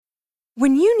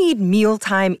When you need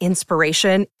mealtime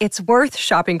inspiration, it's worth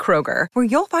shopping Kroger, where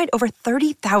you'll find over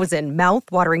 30,000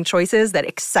 mouth-watering choices that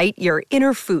excite your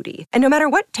inner foodie. And no matter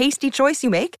what tasty choice you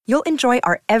make, you'll enjoy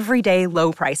our everyday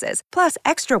low prices, plus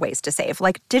extra ways to save,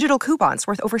 like digital coupons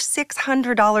worth over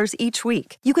 $600 each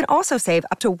week. You can also save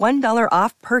up to $1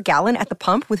 off per gallon at the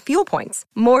pump with fuel points.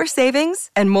 More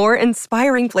savings and more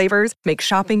inspiring flavors make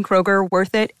shopping Kroger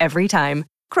worth it every time.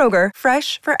 Kroger,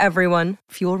 fresh for everyone.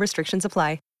 Fuel restrictions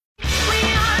apply.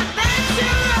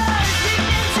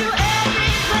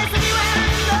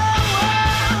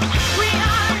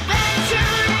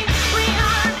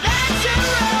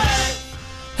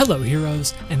 Hello,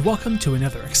 heroes, and welcome to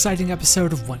another exciting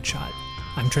episode of One Shot.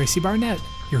 I'm Tracy Barnett,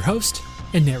 your host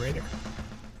and narrator.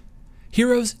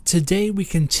 Heroes, today we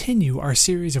continue our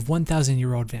series of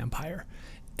 1,000-Year-Old Vampire.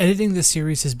 Editing this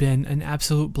series has been an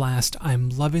absolute blast. I'm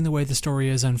loving the way the story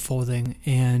is unfolding,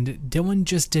 and Dylan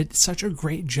just did such a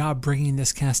great job bringing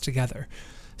this cast together.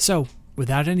 So,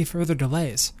 without any further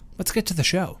delays, let's get to the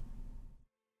show.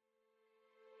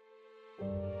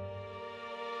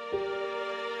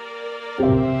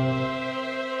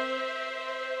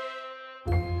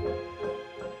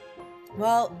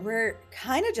 Well, we're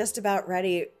kind of just about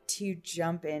ready to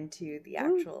jump into the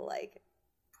actual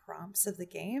prompts of the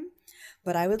game,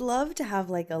 but I would love to have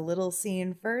a little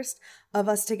scene first of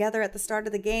us together at the start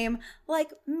of the game.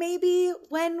 Maybe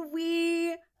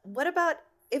what about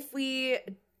if we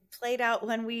played out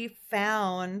when we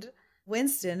found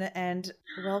Winston and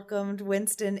welcomed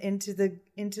Winston into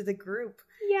the group,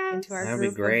 into our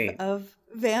group of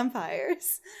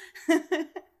vampires.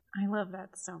 I love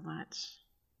that so much.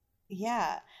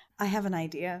 Yeah, I have an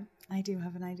idea. I do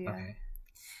have an idea. Okay.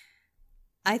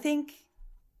 I think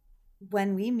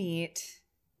when we meet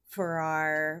for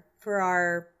our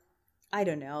I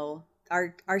don't know,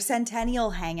 our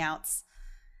centennial hangouts,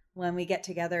 when we get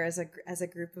together as a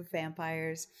group of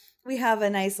vampires, we have a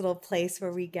nice little place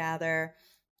where we gather.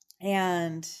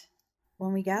 And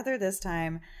when we gather this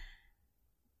time,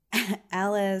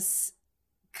 Alice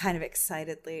kind of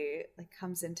excitedly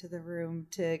comes into the room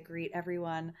to greet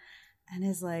everyone and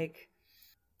is like,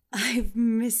 I've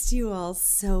missed you all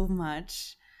so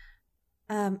much.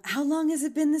 How long has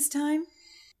it been this time?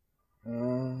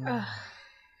 Since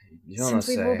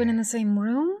we've all been in the same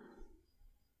room?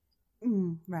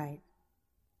 Right.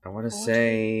 I want to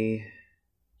say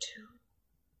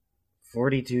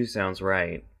 42 sounds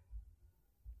right.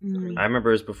 I remember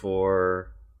it was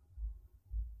before,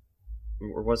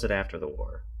 or was it after the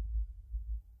war?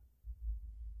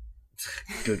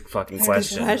 Good fucking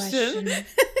question.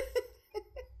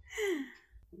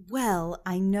 Well,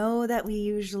 I know that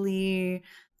we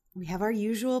have our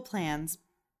usual plans,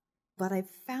 but I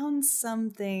found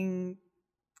something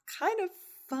kind of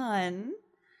fun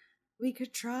we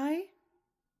could try.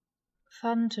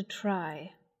 Fun to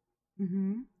try.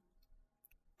 Mm-hmm.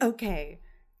 Okay,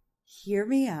 hear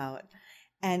me out.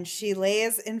 And she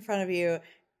lays in front of you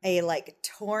a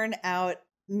torn out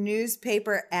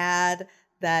newspaper ad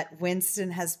that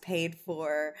Winston has paid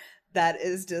for that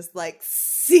is just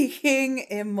seeking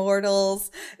immortals,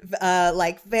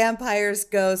 vampires,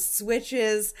 ghosts,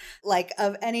 witches,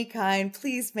 of any kind.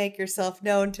 Please make yourself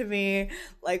known to me.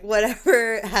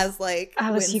 Whatever has Alice,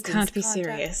 Winston's you can't be contact.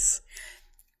 serious.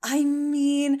 I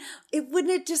mean,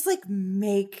 wouldn't it just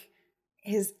make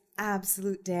his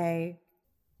absolute day?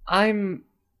 I'm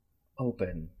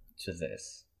open to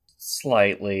this.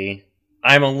 Slightly.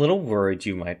 I'm a little worried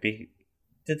you might be.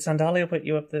 Did Sandalia put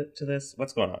you up to this?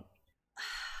 What's going on?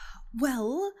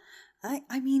 Well,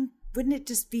 I mean, wouldn't it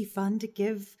just be fun to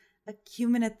give a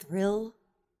human a thrill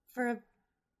for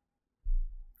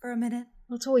a minute?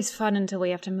 Well, it's always fun until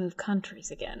we have to move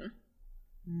countries again.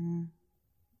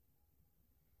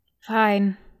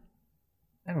 Fine.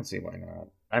 I don't see why not.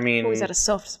 I mean, Always had a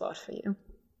soft spot for you.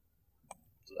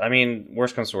 I mean,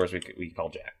 worst comes to worst, we call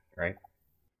Jack, right?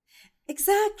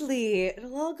 Exactly.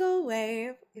 It'll all go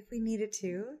away if we needed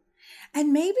to.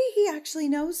 And maybe he actually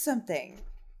knows something.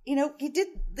 He did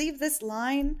leave this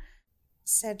line,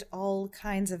 said all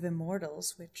kinds of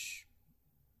immortals, which,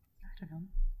 I don't know.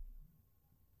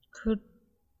 Could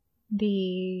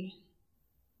be...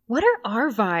 What are our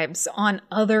vibes on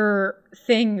other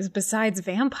things besides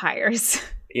vampires?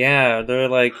 Yeah,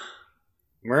 they're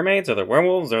mermaids, are there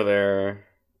werewolves, are there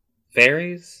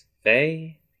fairies,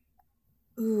 fae?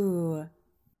 Ooh.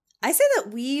 I say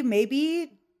that we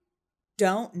maybe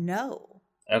don't know.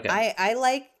 Okay. I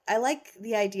like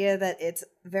the idea that it's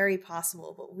very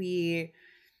possible, but we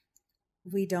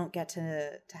don't get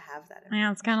to have that.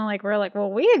 Yeah, it's kind of we're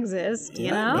well, we exist,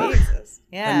 you know? We exist.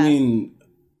 Yeah. I mean,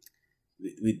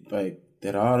 we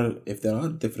if there are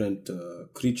different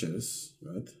creatures,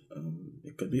 right?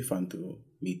 It could be fun to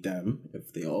meet them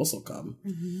if they also come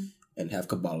and have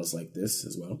Kabbalahs like this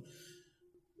as well.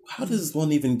 How does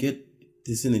one even get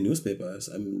this in the newspapers?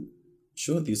 I'm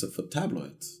sure these are for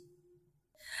tabloids.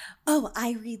 Oh,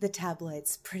 I read the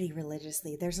tabloids pretty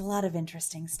religiously. There's a lot of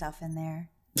interesting stuff in there.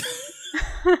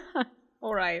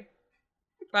 All right.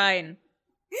 Fine.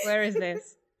 Where is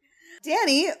this?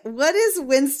 Danny, what does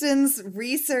Winston's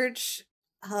research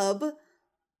hub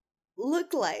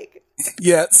look like?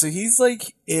 Yeah, so he's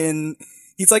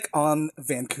on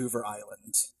Vancouver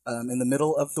Island, in the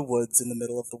middle of the woods, in the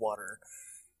middle of the water.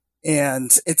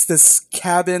 And it's this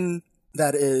cabin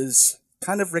that is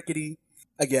kind of rickety.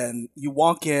 Again, you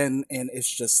walk in and it's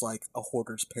just like a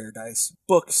hoarder's paradise.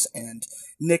 Books and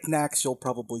knickknacks. You'll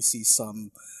probably see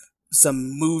some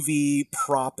movie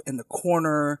prop in the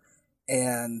corner.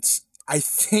 And I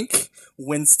think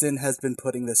Winston has been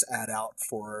putting this ad out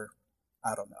for,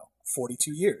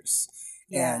 42 years.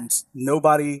 Yeah. And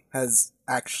nobody has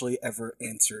actually ever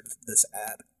answered this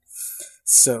ad.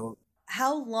 So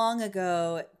How long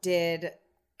ago did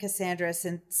Cassandra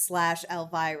 /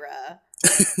 Elvira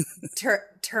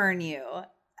turn you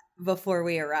before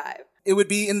we arrive? it would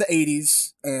be in the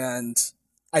 80s, and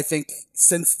I think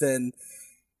since then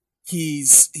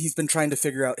he's been trying to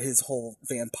figure out his whole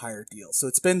vampire deal. So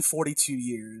it's been 42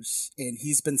 years, and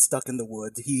he's been stuck in the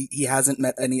woods. He hasn't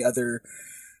met any other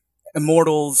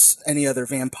immortals, any other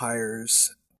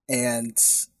vampires, and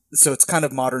so it's kind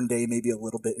of modern day, maybe a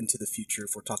little bit into the future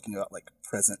if we're talking about like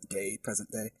present day.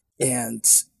 And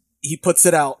he puts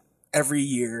it out every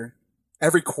year,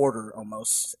 every quarter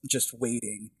almost, just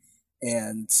waiting.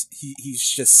 And he's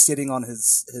just sitting on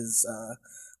his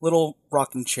little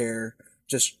rocking chair,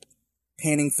 just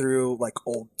panning through like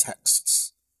old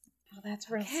texts. Oh, that's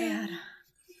real sad.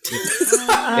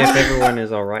 If everyone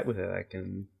is all right with it, I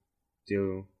can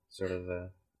do sort of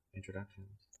a introduction.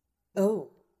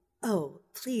 Oh,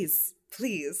 please,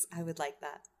 I would like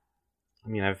that. I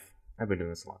mean, I've been doing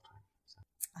this a long time. So.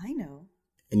 I know.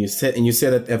 And you say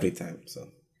that every time, so.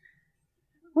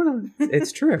 Well,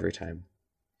 it's true every time,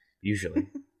 usually.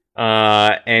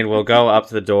 And we'll go up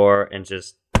to the door and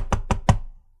just.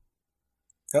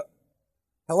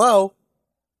 Hello?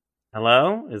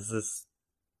 Hello? Is this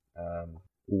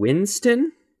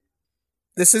Winston?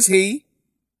 This is he.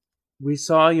 We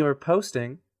saw your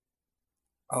posting.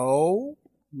 Oh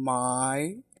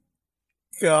my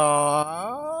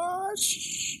gosh.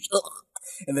 Ugh.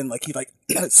 And then like he like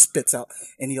spits out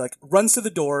and he like runs to the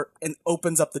door and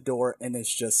opens up the door and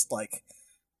is just like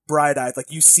bright-eyed.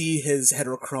 Like you see his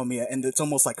heterochromia and it's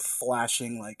almost like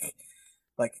flashing, like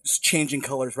just changing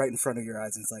colors right in front of your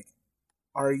eyes. And it's like,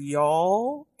 are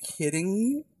y'all kidding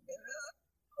me?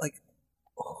 Like,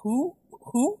 who,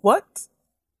 what?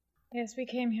 Yes, we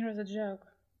came here as a joke.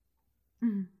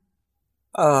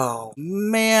 Oh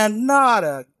man, not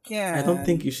again. I don't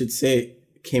think you should say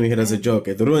came here as a joke.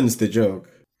 It ruins the joke.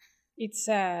 It's,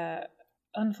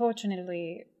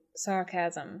 unfortunately,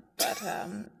 sarcasm, but,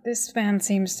 this man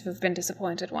seems to have been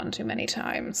disappointed one too many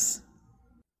times.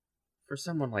 For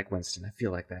someone like Winston, I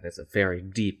feel like that is a very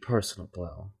deep personal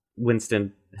blow.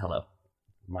 Winston, hello.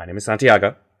 My name is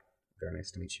Santiago. Very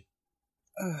nice to meet you.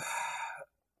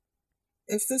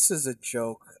 If this is a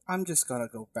joke, I'm just gonna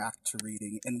go back to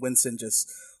reading. And Winston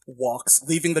just walks,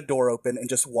 leaving the door open, and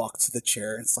just walks to the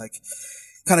chair. It's like,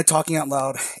 kind of talking out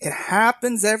loud. It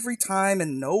happens every time,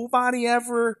 and nobody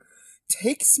ever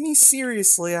takes me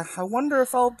seriously. I wonder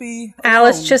if I'll be alone.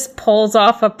 Alice just pulls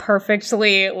off a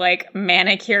perfectly, like,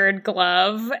 manicured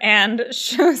glove and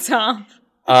shows off.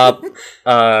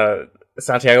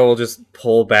 Santiago will just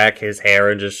pull back his hair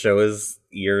and just show his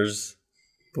ears.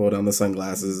 Pull down the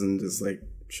sunglasses and just like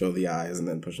show the eyes and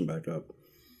then push them back up.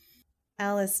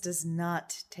 Alice does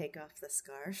not take off the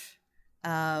scarf.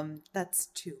 That's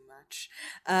too much.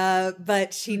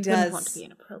 But she We does wouldn't want to be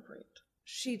inappropriate.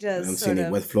 She I does don't see sort any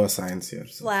of wet floor signs here.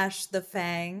 So. flash the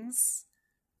fangs.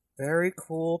 Very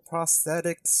cool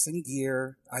prosthetics and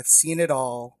gear. I've seen it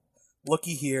all.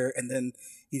 Looky here, and then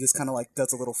he just kind of like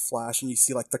does a little flash, and you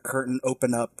see like the curtain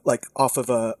open up like off of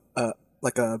a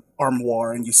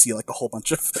armoire, and you see like a whole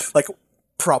bunch of like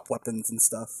prop weapons and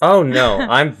stuff. Oh no,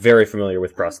 I'm very familiar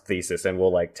with prosthesis and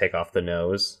will like take off the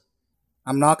nose.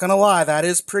 I'm not gonna lie, that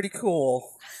is pretty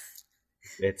cool.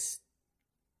 It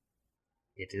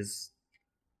is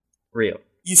real.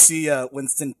 You see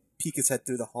Winston peek his head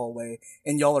through the hallway,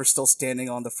 and y'all are still standing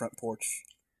on the front porch.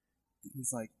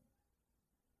 He's like,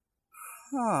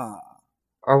 huh.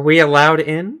 Are we allowed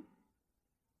in?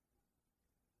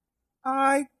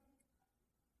 I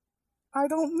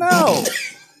don't know.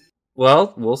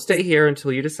 Well, we'll stay here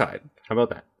until you decide. How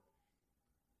about that?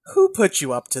 Who put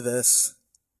you up to this?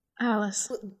 Alice.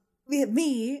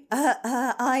 Me?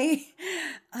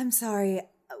 I'm sorry.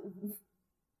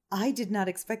 I did not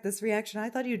expect this reaction. I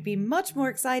thought you'd be much more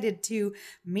excited to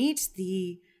meet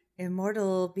the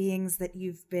immortal beings that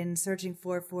you've been searching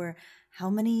for how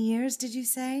many years, did you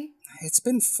say? It's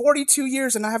been 42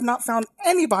 years and I have not found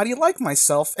anybody like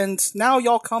myself, and now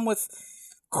y'all come with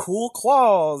cool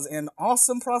claws and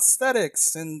awesome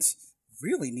prosthetics and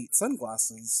really neat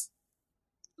sunglasses.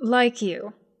 Like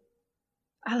you.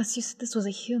 Alice, you said this was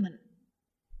a human.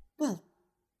 Well,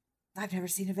 I've never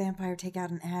seen a vampire take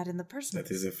out an ad in the personal.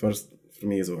 That is a first for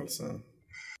me as well, so.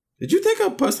 Did you take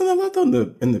a personal ad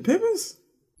in the papers?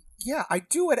 Yeah, I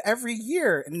do it every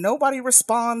year, and nobody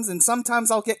responds, and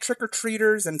sometimes I'll get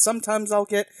trick-or-treaters, and sometimes I'll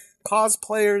get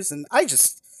cosplayers, and I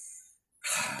just...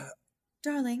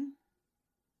 Darling,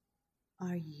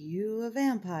 are you a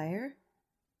vampire?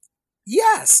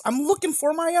 Yes, I'm looking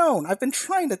for my own. I've been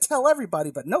trying to tell everybody,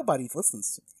 but nobody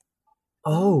listens to me.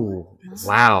 Oh,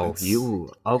 wow. You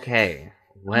okay?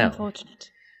 Well, Unfortunate.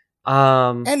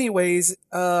 Anyways,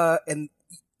 and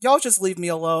y'all just leave me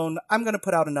alone. I'm gonna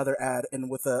put out another ad, and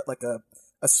with a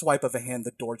swipe of a hand,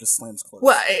 the door just slams closed.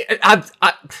 well,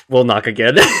 we'll knock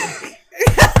again.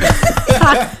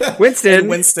 Winston. And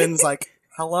Winston's like,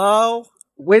 "Hello?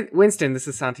 Winston, this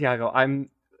is Santiago. I'm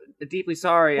deeply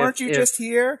sorry. Weren't you just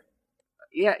here?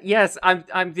 Yeah, yes,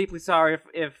 I'm deeply sorry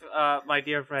if my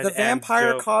dear friend The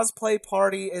vampire Joe... cosplay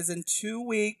party is in 2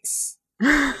 weeks."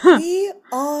 We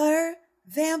are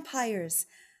vampires.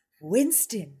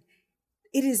 Winston,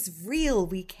 it is real.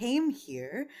 We came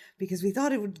here because we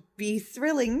thought it would be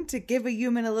thrilling to give a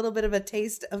human a little bit of a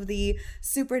taste of the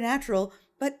supernatural,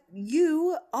 but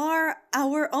you are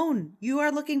our own. You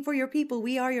are looking for your people.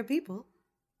 We are your people.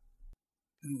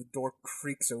 And the door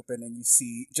creaks open, and you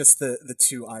see just the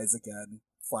two eyes again,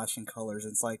 flashing colors.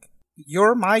 It's like,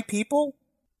 "You're my people?"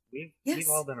 Yes. We've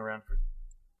all been around for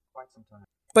quite some time.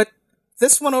 But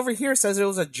this one over here says it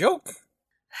was a joke.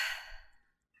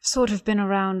 Sort of been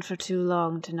around for too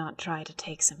long to not try to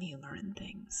take some humor in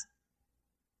things.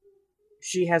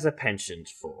 She has a penchant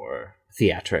for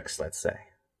theatrics, let's say.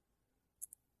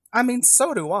 I mean,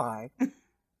 so do I.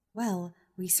 Well,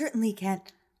 we certainly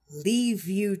can't leave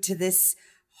you to this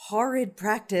horrid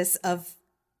practice of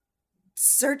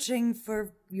searching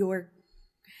for your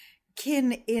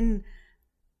kin in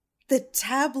the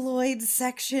tabloid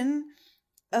section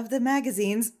of the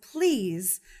magazines.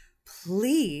 Please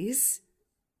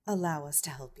allow us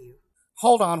to help you.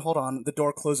 Hold on. The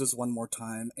door closes one more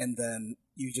time, and then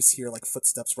you just hear like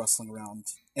footsteps rustling around.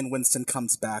 And Winston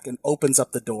comes back and opens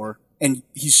up the door, and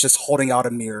he's just holding out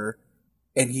a mirror,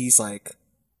 and he's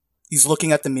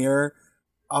looking at the mirror.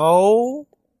 Oh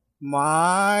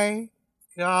my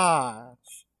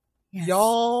gosh. Yes.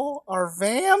 Y'all are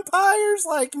vampires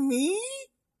like me?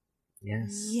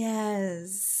 Yes.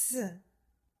 Yes.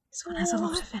 This one has a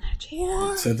lot of energy.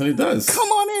 It certainly does. Come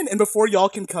on in. And before y'all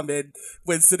can come in,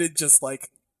 Winston just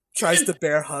tries to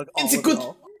bear hug all It's a of good-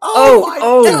 y'all.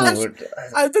 Oh, Gosh.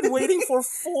 I've been waiting for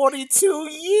 42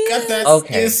 years. Got that.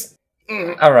 Okay. Yes.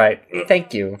 All right.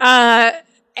 Thank you.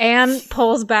 Anne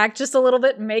pulls back just a little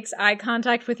bit, makes eye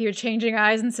contact with your changing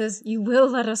eyes, and says, "You will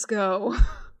let us go."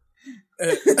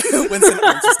 Winston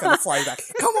arms just kind of flying back.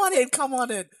 Come on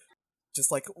in.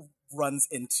 Just runs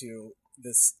into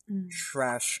this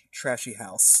trashy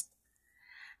house.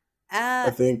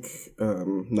 I think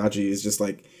Naji is just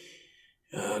like,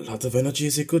 a lot of energy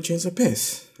is a good change of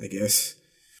pace, I guess.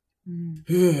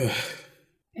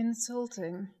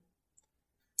 Insulting.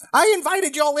 I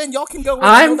invited y'all in. Y'all can go in.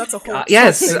 I know that's a whole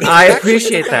yes, I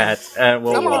appreciate that.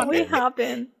 We'll Come on. We hop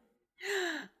in.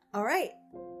 All right.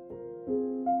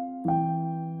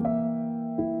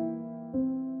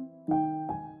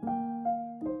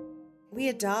 We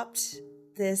adopt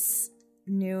this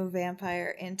new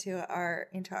vampire into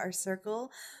our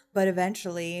circle, but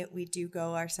eventually we do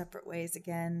go our separate ways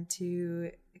again to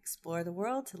explore the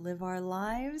world, to live our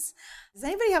lives. Does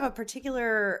anybody have a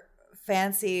particular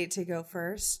fancy to go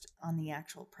first on the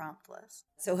actual prompt list?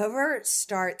 So whoever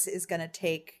starts is going to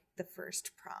take the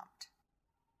first prompt.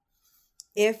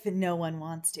 If no one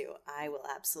wants to, I will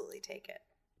absolutely take it.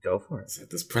 Go for it.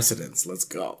 Set this precedence. Let's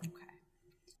go.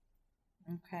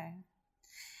 Okay.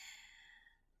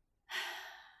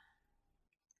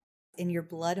 In your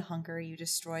blood hunger, you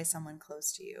destroy someone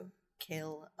close to you.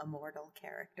 Kill a mortal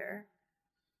character.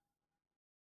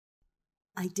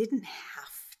 I didn't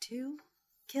have to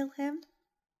kill him.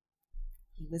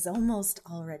 He was almost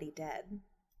already dead.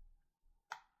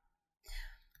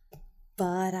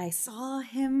 But I saw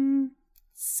him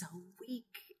so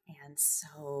weak and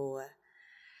so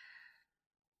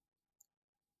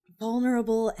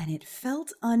vulnerable, and it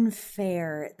felt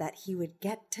unfair that he would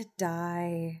get to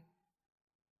die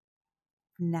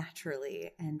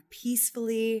naturally and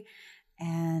peacefully,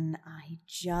 and I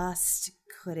just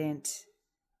couldn't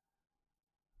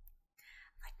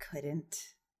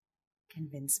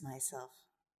convince myself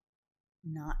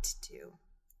not to.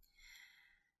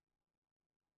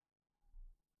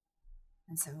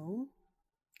 And so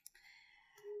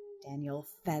Daniel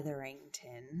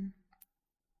Featherington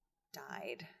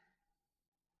died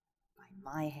by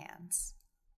my hands.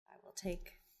 I will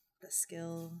take the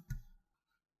skill.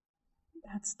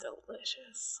 That's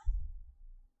delicious.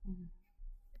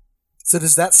 So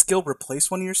does that skill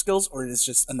replace one of your skills, or is it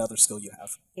just another skill you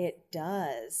have? It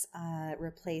does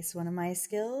replace one of my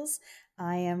skills.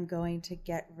 I am going to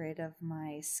get rid of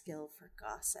my skill for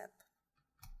gossip.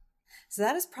 So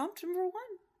that is prompt number 1.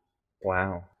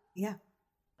 Wow. Yeah.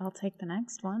 I'll take the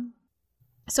next one.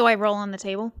 So I roll on the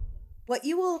table? What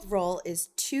you will roll is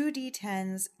 2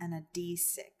 d10s and a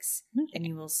d6. Okay. And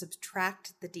you will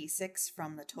subtract the d6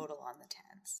 from the total on the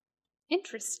 10s.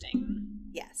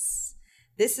 Interesting. Yes.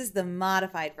 This is the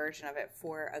modified version of it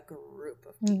for a group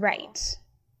of people. Right.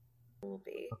 Will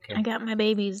be. Okay. I got my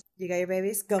babies. You got your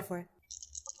babies? Go for it.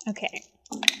 Okay.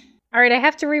 All right, I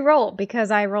have to re-roll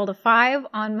because I rolled a 5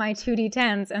 on my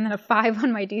 2d10s and then a 5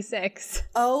 on my d6.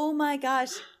 Oh my gosh.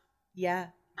 Yeah.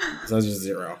 So that's just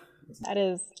 0. That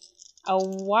is a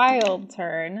wild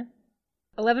turn.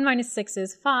 11 minus 6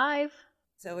 is 5.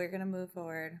 So we're going to move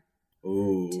forward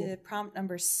Ooh. to prompt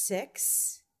number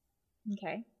 6,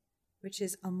 Okay. which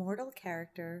is a mortal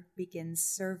character begins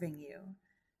serving you.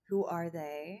 Who are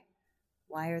they?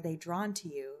 Why are they drawn to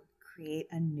you? Create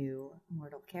a new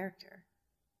mortal character.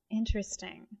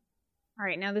 Interesting. All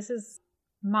right, now this is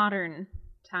modern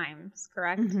times,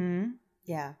 correct? Mm-hmm.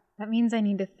 Yeah. That means I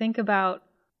need to think about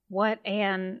what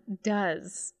Anne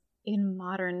does in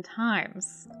modern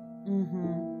times.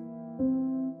 Mm-hmm.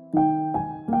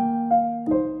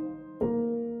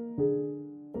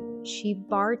 She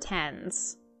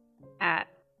bartends at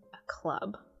a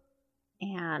club,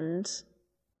 and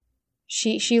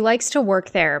she likes to work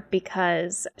there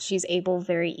because she's able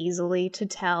very easily to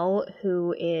tell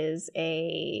who is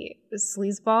a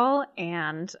sleazeball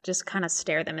and just kind of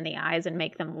stare them in the eyes and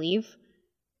make them leave.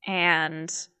 And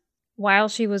while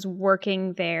she was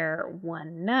working there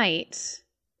one night,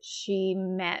 she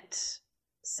met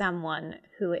someone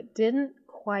who it didn't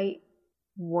quite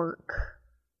work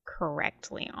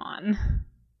correctly on.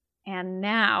 And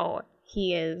now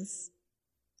he is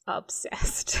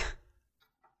obsessed.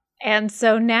 And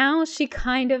so now she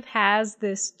kind of has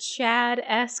this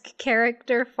Chad-esque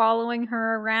character following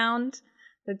her around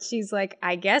that she's like,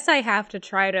 I guess I have to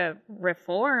try to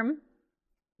reform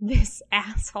this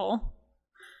asshole.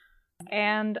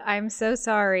 And I'm so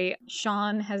sorry,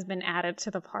 Sean has been added to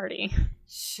the party.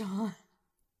 Sean.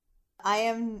 I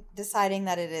am deciding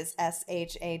that it is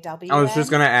S-H-A-W. I was just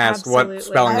going to ask Absolutely. what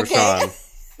spelling was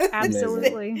Sean.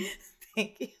 Absolutely.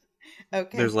 Thank you.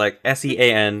 Okay. There's like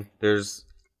S-E-A-N, there's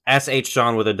S-H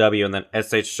Sean with a W, and then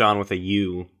S-H Sean with a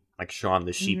U, like Sean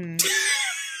the sheep.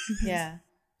 Mm-hmm. Yeah.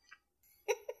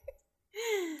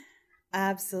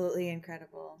 Absolutely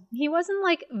incredible. He wasn't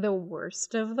like the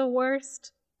worst of the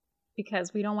worst,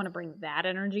 because we don't want to bring that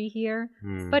energy here,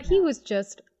 but he was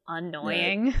just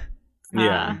annoying.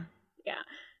 Yeah. Yeah.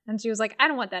 And she was like, I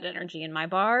don't want that energy in my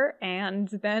bar. And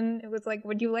then it was like,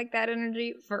 would you like that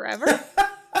energy forever?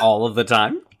 All of the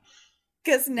time?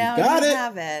 Because now You got you it.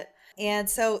 have it. And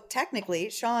so technically,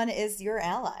 Sean is your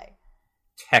ally.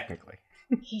 Technically.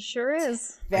 He sure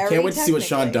is. Very I can't wait to see what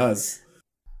Sean technically. does.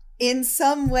 In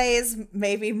some ways,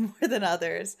 maybe more than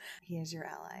others. He is your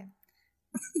ally.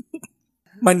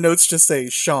 My notes just say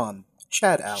Sean,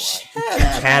 Chad ally.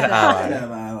 Chad ally.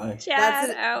 ally. Chad That's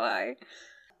it. ally.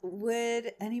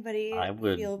 Would anybody I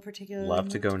would feel particularly love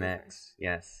to moved go first? next.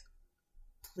 Yes.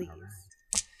 Please. All right.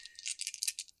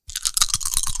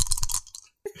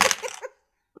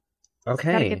 Gotta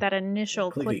Okay. get that initial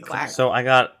Clickety click clack. clack. So I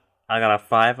got a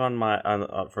 5 on my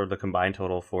for the combined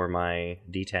total for my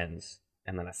D10s,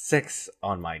 and then a 6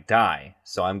 on my die.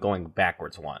 So I'm going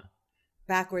backwards 1.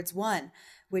 Backwards 1,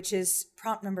 which is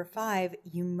prompt number 5.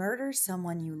 You murder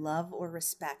someone you love or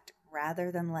respect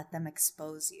rather than let them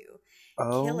expose you.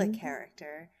 Kill a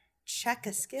character. Check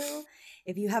a skill.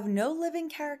 If you have no living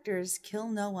characters, kill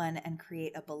no one and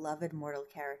create a beloved mortal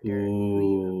character who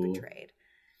you Ooh. have betrayed.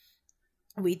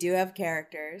 We do have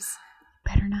characters.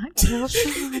 Better not kill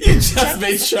Sean. Just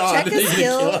made Sean. check a You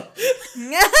skill.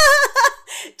 kill him.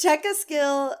 Check a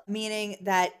skill, meaning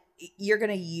that you're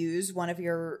going to use one of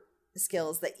your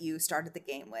skills that you started the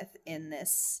game with in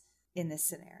this in this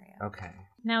scenario. Okay.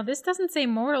 Now, this doesn't say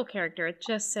mortal character, it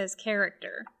just says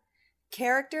character.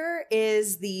 Character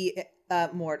is the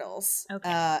mortals. Okay.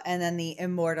 And then the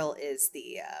immortal is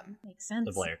the... Makes sense.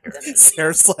 The player character.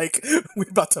 Sarah's like, we're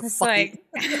about to It's fight.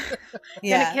 like,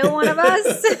 Yeah. gonna kill one of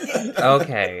us?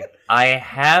 Okay. I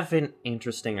have an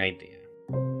interesting idea.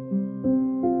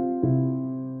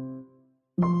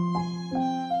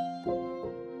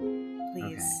 Please.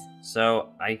 Okay. So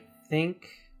I think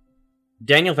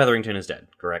Daniel Featherington is dead,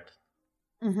 correct?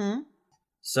 Mm-hmm.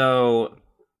 So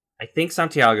I think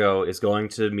Santiago is going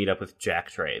to meet up with Jack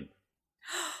Trade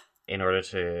in order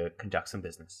to conduct some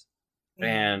business.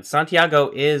 And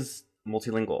Santiago is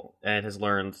multilingual and has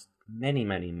learned many,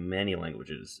 many, many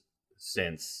languages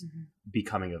since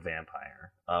becoming a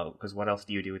vampire. Because what else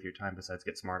do you do with your time besides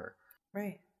get smarter?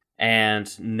 Right.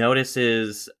 And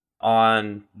notices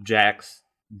on Jack's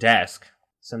desk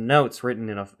some notes written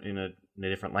in a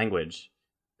different language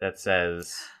that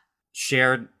says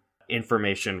shared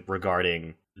information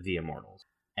regarding the immortals.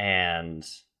 And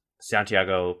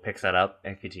Santiago picks that up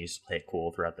and continues to play it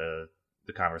cool throughout the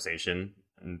conversation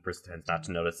and pretends not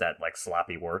to notice that like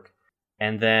sloppy work.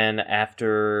 And then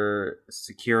after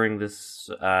securing this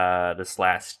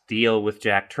last deal with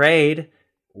Jack Trade,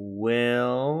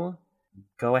 will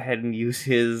go ahead and use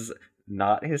his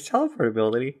teleport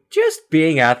ability, just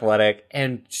being athletic,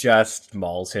 and just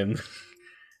mauls him.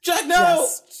 Jack, no!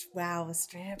 Wow,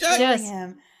 straight up Jack! killing Yes.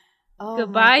 him. Oh,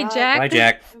 Goodbye, my God. Jack. Bye,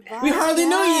 Jack. Goodbye, We hardly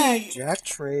know Jack. you! Jack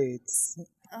trades.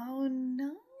 Oh,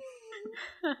 no.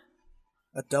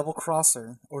 A double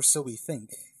crosser, or so we think.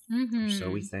 Mm-hmm. So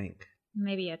we think.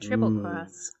 Maybe a triple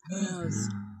cross. Who knows?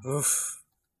 Oof.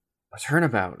 A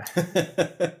turnabout.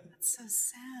 That's so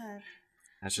sad.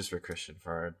 That's just for Christian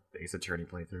for our Ace Attorney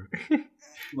playthrough.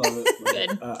 Love it.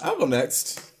 Good. I'll go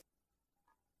next.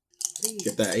 Please.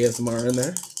 Get that ASMR in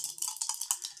there.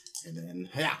 And then,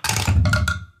 yeah.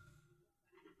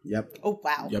 Yep. Oh,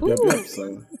 wow. Yep.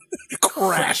 So,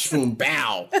 crash, boom,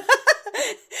 bow.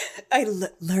 I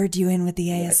lured you in with the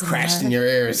ASMR. Crashed in your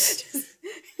ears.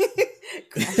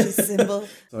 Crash a symbol.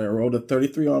 So I rolled a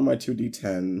 33 on my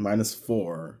 2d10 minus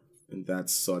 4. And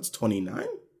it's 29?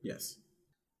 Yes.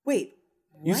 Wait,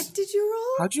 You what s- did you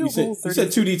roll? How'd you, You said, roll you 30? said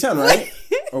 2d10, right?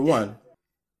 Or 1?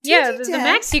 Yeah, the 2d10.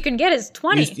 max you can get is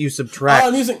 20. You subtract Oh,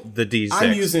 I'm using the D6.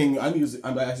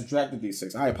 I subtracted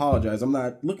d6. I apologize. I'm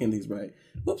not looking at these right.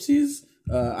 Whoopsies.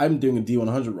 I'm doing a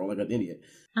d100 roll like an idiot.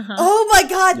 Oh my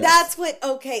God, Yes. that's what.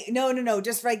 Okay, no,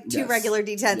 just like two Yes. regular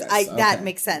d10s. Yes, That okay.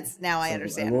 makes sense. Now I So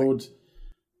understand. I rolled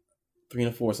 3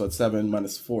 and a 4, so it's 7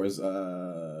 minus 4 is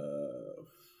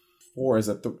 4 is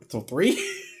so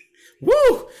 3.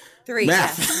 Woo! 3.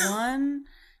 Math. Yes. 1,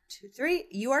 2, 3.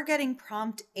 You are getting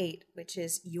prompt 8, which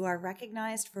is you are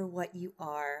recognized for what you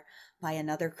are by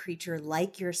another creature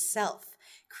like yourself.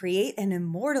 Create an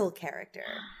immortal character.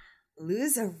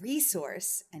 Lose a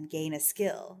resource and gain a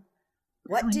skill.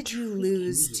 What How did you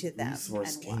lose to them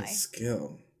Resource and gain why?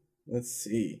 skill. Let's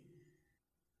see.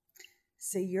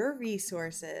 So your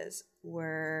resources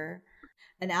were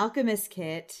an alchemist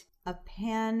kit, a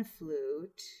pan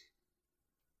flute.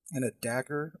 And a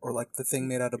dagger, or like the thing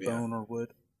made out of Yeah. bone or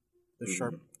wood. The Mhm.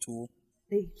 sharp tool.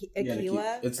 A Yeah,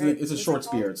 kiwa? It's or a what's short it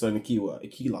called? spear. It's an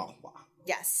Akila.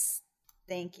 Yes.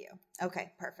 Thank you.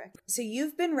 Okay, perfect. So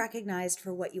you've been recognized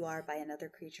for what you are by another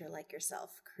creature like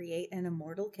yourself. Create an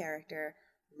immortal character,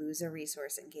 lose a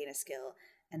resource, and gain a skill.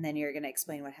 And then you're going to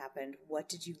explain what happened. What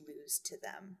did you lose to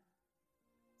them?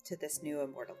 To this new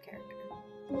immortal character?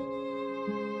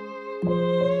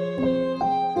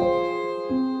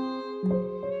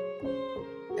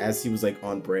 As he was like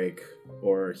on break,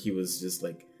 or he was just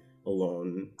like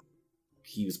alone,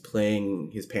 he was playing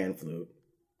his pan flute.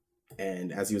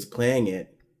 And as he was playing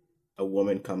it, a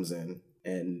woman comes in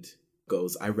and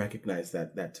goes, I recognize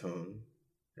that tone.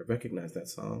 I recognize that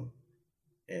song.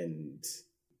 And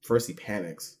first he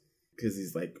panics because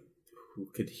he's like, who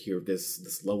could hear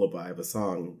this lullaby of a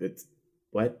song? It's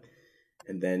what?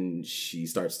 And then she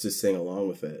starts to sing along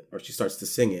with it, or she starts to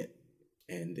sing it.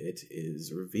 And it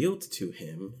is revealed to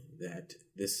him that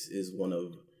this is one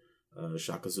of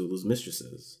Shaka Zulu's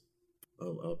mistresses,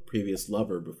 a previous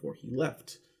lover before he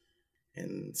left.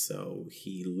 And so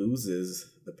he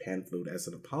loses the pan flute as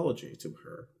an apology to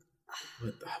her.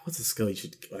 What's a skill you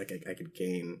should I could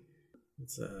gain?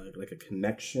 It's like a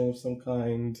connection of some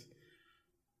kind,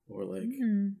 or like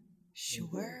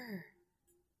Sure.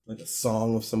 like a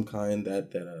song of some kind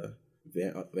that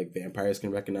like vampires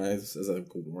can recognize as a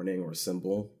warning or a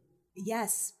symbol.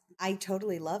 Yes, I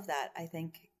totally love that. I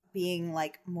think being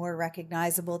like more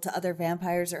recognizable to other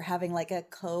vampires or having like a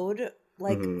code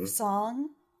like Mhm. song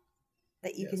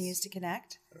that you can Yes. use to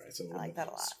connect. All right, so I like that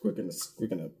a lot. We're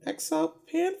gonna X out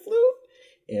pan flute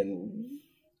and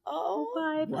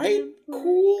right,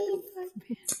 cool.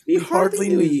 We hardly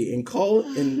knew ye and call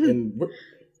and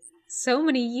So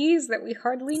many ye's that we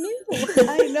hardly knew.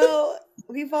 I know.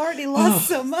 We've already lost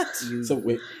so much. So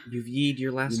wait, You've yeed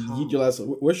your last you haul. yeed your last.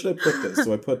 Where should I put this?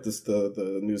 Do I put this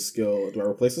the new skill? Do I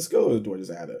replace the skill or do I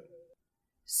just add it?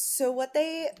 So what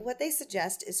they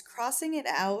suggest is crossing it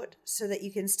out so that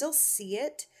you can still see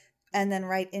it and then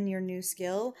write in your new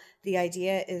skill. The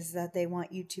idea is that they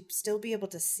want you to still be able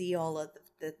to see all of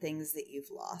the things that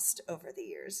you've lost over the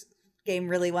years. Game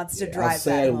really wants to drive I'll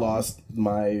say that I home. lost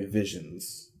my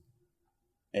visions,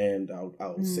 and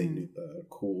I'll say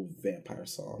cool vampire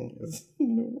song is the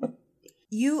new one.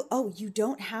 You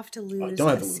don't have to lose don't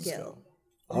have a to lose a skill. skill.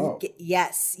 Oh,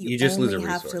 Yes, You just lose a only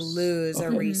have to resource. lose a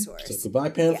Okay. resource. so goodbye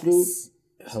pan flute.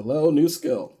 Hello, new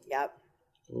skill. Yep.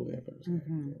 Cool vampire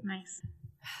song. Nice.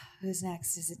 Who's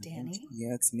next? Is it Danny?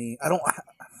 Yeah, it's me. I'm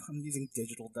using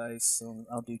digital dice, so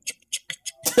I'll do.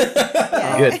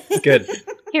 Good.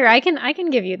 Here, I can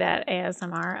give you that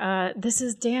ASMR. This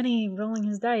is Danny rolling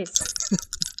his dice.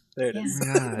 There it is.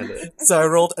 God. So I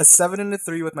rolled a 7 and a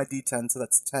 3 with my d10, so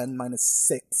that's 10 minus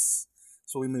 6.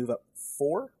 So we move up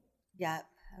 4, Yep.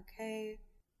 Okay.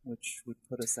 which would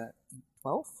put us at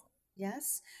 12.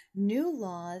 Yes. New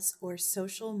laws or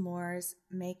social mores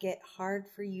make it hard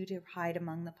for you to hide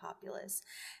among the populace.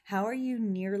 How are you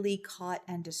nearly caught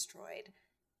and destroyed?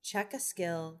 Check a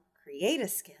skill, create a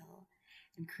skill,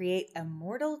 and create a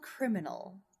mortal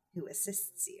criminal who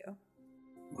assists you.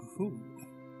 Ooh.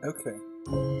 Okay.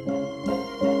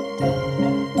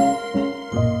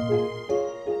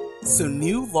 So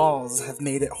new laws have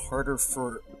made it harder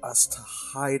for us to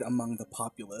hide among the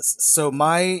populace. So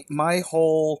my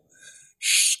whole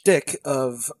shtick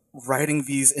of writing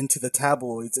these into the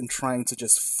tabloids and trying to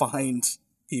just find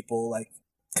people like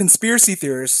conspiracy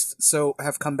theorists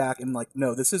have come back and like,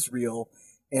 no, this is real,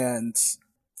 and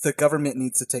the government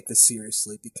needs to take this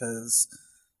seriously because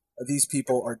these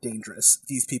people are dangerous.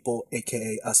 These people,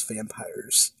 aka us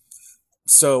vampires.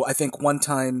 So I think one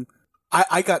time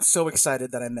I got so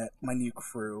excited that I met my new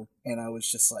crew, and I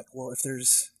was just like, well, if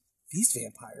there's these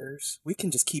vampires, we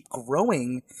can just keep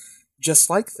growing just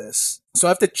like this. So I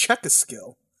have to check a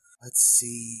skill. Let's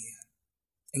see.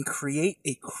 And create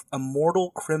a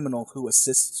mortal criminal who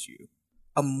assists you.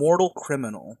 A mortal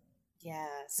criminal. Yeah.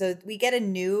 So we get a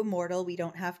new mortal. We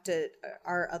don't have to,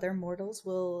 our other mortals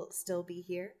will still be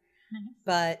here,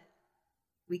 but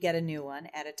we get a new one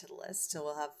added to the list. So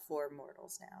we'll have 4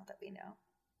 mortals now that we know.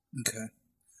 Okay.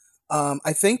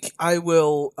 I think I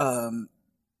will,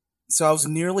 so I was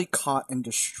nearly caught and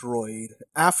destroyed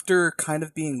after kind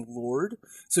of being lured.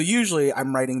 So usually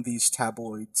I'm writing these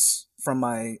tabloids from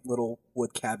my little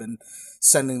wood cabin,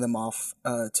 sending them off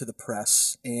to the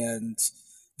press. And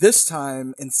this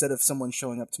time, instead of someone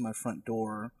showing up to my front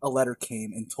door, a letter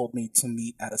came and told me to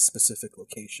meet at a specific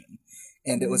location.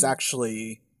 And it was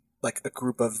actually like a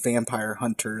group of vampire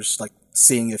hunters, like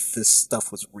seeing if this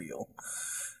stuff was real.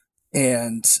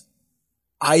 And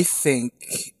I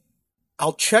think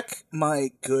I'll check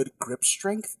my good grip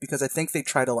strength because I think they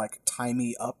try to like tie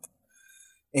me up,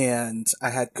 and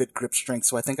I had good grip strength,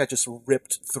 so I think I just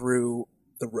ripped through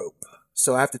the rope.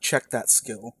 So I have to check that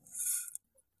skill.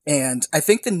 And I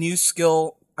think the new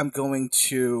skill I'm going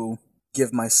to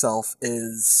give myself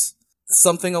is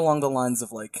something along the lines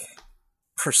of like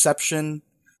perception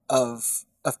of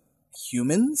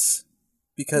humans,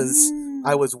 because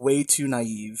I was way too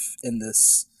naive in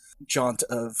this jaunt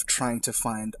of trying to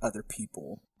find other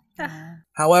people.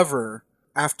 However,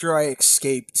 after I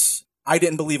escaped, I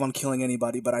didn't believe on killing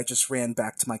anybody, but I just ran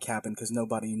back to my cabin because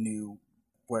nobody knew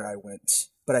where I went.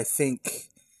 But I think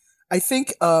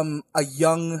a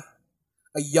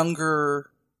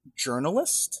younger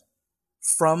journalist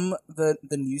from the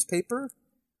newspaper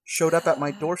showed up at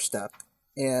my doorstep,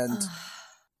 and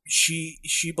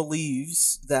she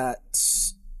believes that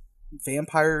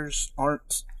vampires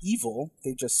aren't evil,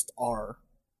 they just are.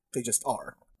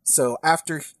 So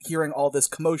after hearing all this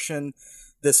commotion,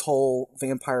 this whole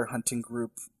vampire hunting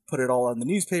group put it all on the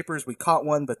newspapers. We caught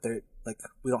one, but they're like,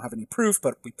 we don't have any proof,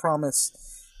 but we promise.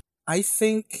 I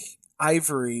think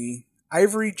Ivory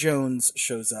Jones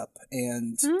shows up,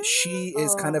 and she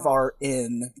is kind of our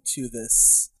in to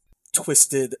this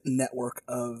twisted network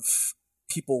of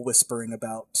people whispering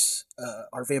about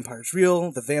are vampires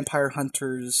real, the vampire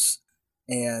hunters,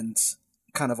 and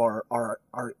kind of our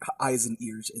eyes and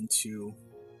ears into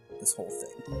this whole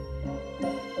thing.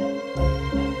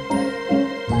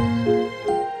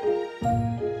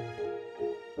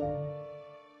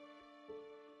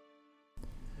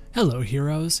 Hello,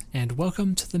 heroes, and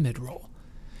welcome to the midroll.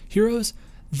 Heroes,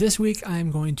 this week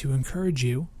I'm going to encourage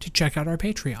you to check out our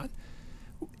Patreon.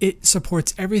 It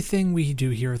supports everything we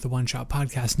do here at the One Shot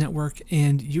Podcast Network,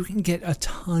 and you can get a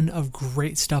ton of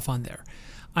great stuff on there.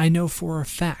 I know for a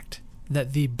fact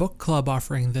that the book club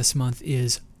offering this month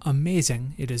is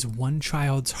amazing. It is One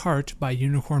Child's Heart by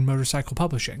Unicorn Motorcycle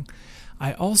Publishing.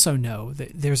 I also know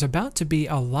that there's about to be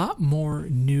a lot more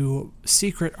new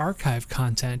secret archive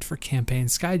content for campaign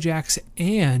Skyjacks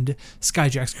and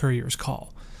Skyjacks Courier's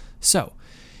Call. So,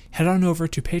 head on over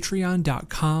to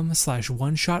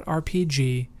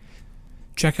patreon.com/oneshotrpg,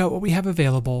 check out what we have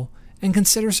available, and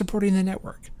consider supporting the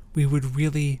network. We would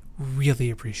really, really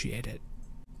appreciate it.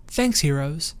 Thanks,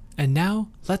 heroes, and now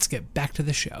let's get back to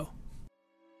the show.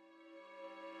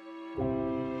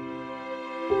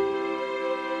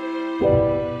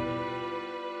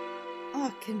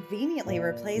 Oh, conveniently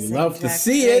replacing Love to Jack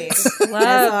see Trade it.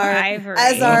 Love Ivory.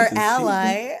 as our Love to see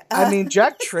ally. I mean,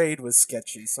 Jack Trade was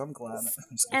sketchy, so I'm glad.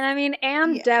 And I mean,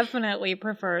 Anne Yeah. definitely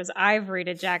prefers Ivory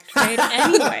to Jack Trade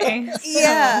anyway. So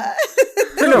Yeah.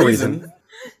 For no reason.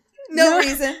 No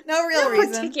reason. No real No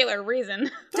reason. particular reason.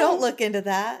 Don't look into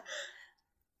that.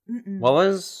 Mm-mm. What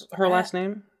was her last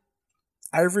name?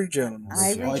 Ivory Jones.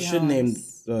 Ivory Well, I should name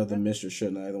Jones. the mistress,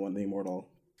 shouldn't I? The one, the immortal.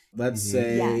 Let's Mhm.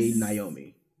 say Yes.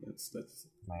 Naomi. That's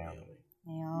Naomi.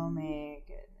 Naomi,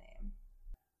 good name.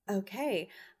 Okay,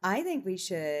 I think we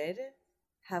should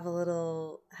have a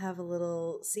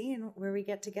little scene where we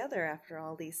get together after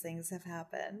all these things have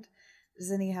happened.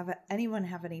 Does anyone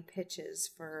have any pitches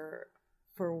for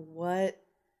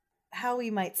how we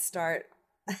might start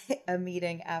a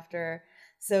meeting after?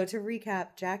 So to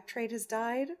recap, Jack Trade has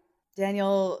died.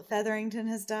 Daniel Featherington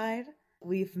has died.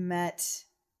 We've met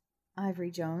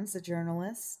Ivory Jones, a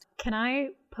journalist. Can I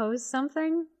pose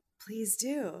something? Please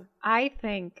do. I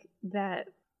think that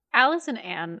Alice and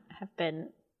Anne have been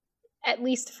at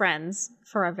least friends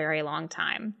for a very long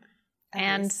time. At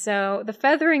And least. so the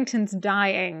Featheringtons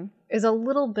dying is a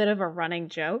little bit of a running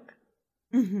joke.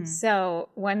 Mhm. So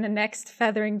when the next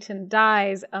Featherington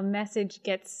dies, a message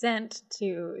gets sent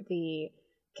to the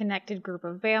connected group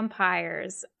of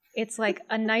vampires. It's like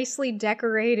a nicely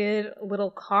decorated little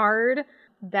card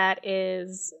that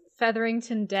is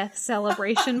Featherington Death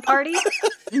Celebration Party.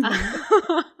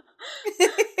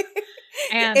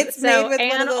 And it's so made with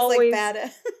one Anne of those always, like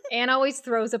bad. Anne always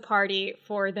throws a party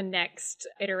for the next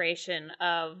iteration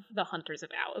of the Hunters of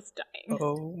Alice dying.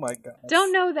 Oh my god.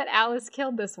 Don't know that Alice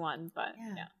killed this one, but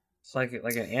Yeah. yeah. It's like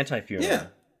an anti-funeral. Yeah.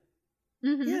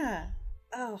 Mhm. Yeah.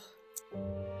 Oh.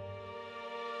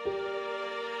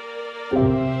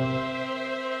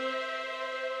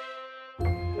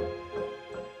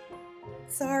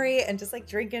 Sorry, and just like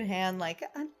drink in hand, like,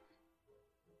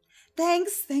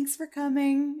 thanks for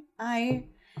coming. I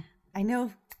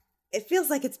know it feels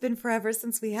like it's been forever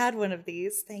since we had one of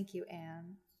these. Thank you,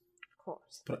 Anne. Of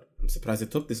course. But I'm surprised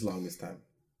it took this long this time.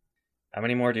 How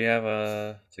many more do you have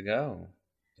to go?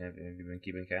 Have you been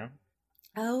keeping count?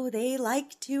 Oh, they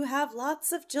like to have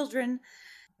lots of children,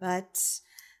 but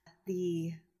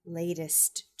the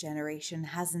latest generation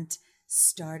hasn't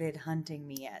started hunting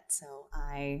me yet, so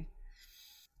I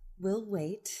will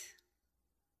wait.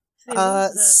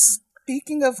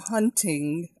 Speaking of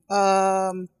hunting,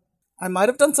 I might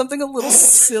have done something a little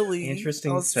silly.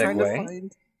 Interesting I was trying to segue.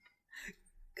 find-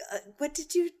 What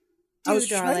did you do, I was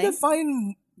darling? trying to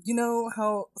find, you know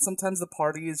how sometimes the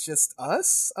party is just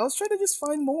us? I was trying to just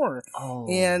find more. Oh.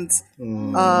 And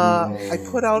Mm. I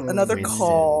put out another Winston.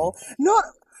 call. No,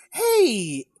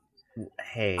 hey,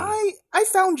 Hey. I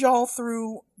found y'all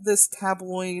through this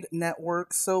tabloid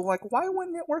network, so like, why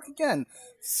wouldn't it work again?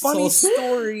 Funny So-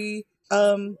 story.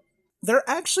 There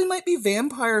actually might be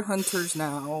vampire hunters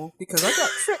now because I got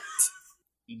tricked.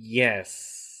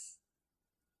 Yes.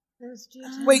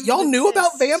 Wait, y'all knew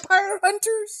about vampire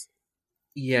hunters?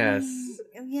 Yes.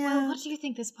 Yeah, Well, what do you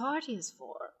think this party is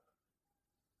for?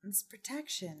 it's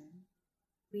protection.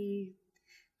 We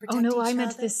Oh protect no, I each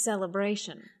meant other. this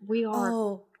celebration. We are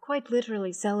Oh, quite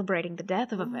literally celebrating the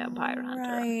death of a vampire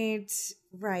hunter.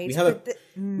 Right. We have a- but the-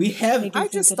 We have Make you I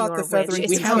think just that thought you're the a witch. Feathering-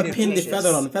 It's we have a kind of pinned vicious.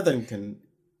 feather on Featherington.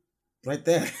 Right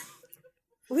there.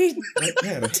 we Right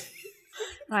there.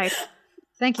 Right.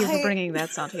 Thank you for I- bringing that,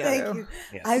 thank Santiago. you.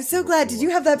 Yes. I'm so glad. Did you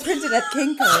have that printed at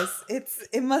Kinko's?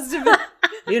 It must have been.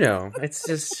 You know, it's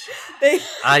just They,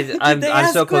 I'm they so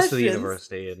ask close to the questions.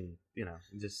 university, and you know,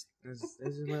 just this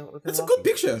is what That's a good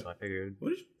picture. So I figured,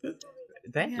 What is,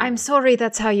 thank you. I'm sorry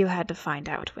that's how you had to find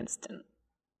out, Winston.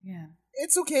 Yeah.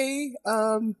 It's okay.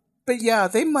 But yeah,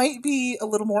 they might be a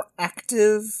little more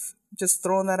active. Just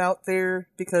throwing that out there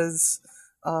because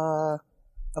of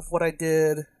what I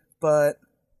did, but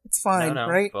it's fine, no,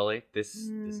 right? Bully. This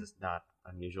is not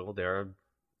unusual. There are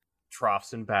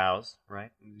troughs and bows,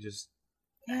 right? It just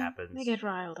happens. They get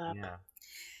riled up. Yeah.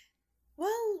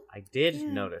 Well, I did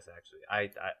notice, actually.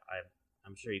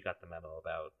 I'm sure you got the memo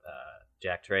about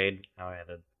Jack Trade. How I had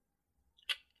to...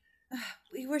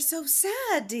 we were so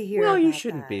sad to hear. Well, you about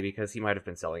shouldn't that. be, because he might have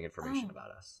been selling information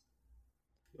about us.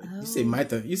 You say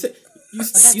might have. You say.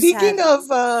 Speaking of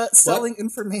selling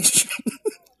information.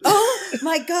 Oh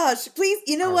my gosh! Please,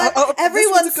 you know what? this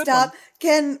Everyone, was a good stop! one.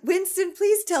 Can Winston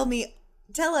please tell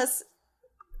us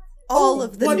all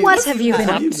of the news? What have you been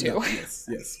up You've to?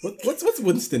 Yes. What's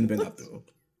Winston been up to?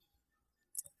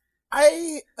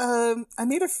 I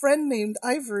made a friend named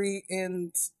Ivory,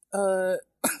 and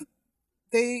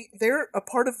they're a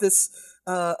part of this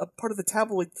a part of the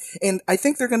tabloid, and I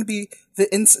think they're going to be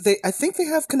I think they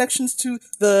have connections to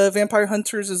the Vampire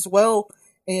Hunters as well,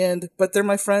 but they're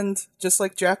my friend, just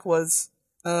like Jack was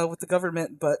with the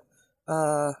government. But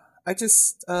I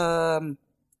just I'm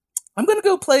going to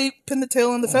go play Pin the Tail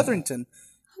on the Featherington,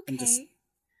 and just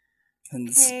pin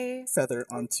this feather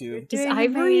onto. Is Doing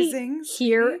Ivory amazing,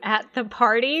 here sweetie. at the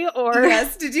party, or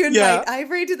Yes, did you invite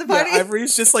Ivory to the party? Yeah,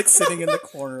 Ivory's just like sitting in the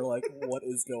corner, like, what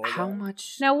is going How on?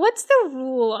 much? now what's the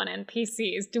rule on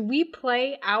NPCs? Do we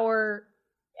play our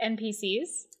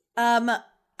NPCs?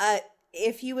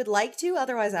 If you would like to,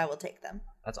 otherwise I will take them.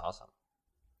 That's awesome.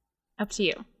 Up to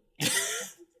you.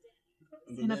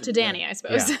 And up to Danny, I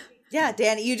suppose. Yeah. Yeah,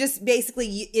 Danny, you just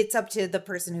basically it's up to the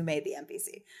person who made the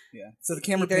NPC. Yeah. So the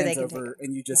camera Either they pans can take over, it.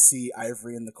 and you just see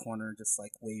Ivory in the corner, just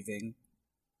like waving.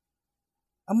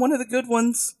 I'm one of the good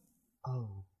ones. Oh.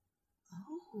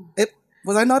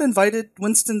 Was I not invited?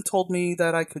 Winston told me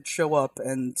that I could show up,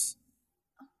 and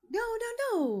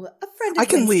No. A friend of I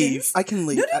can leave. Winston's. I can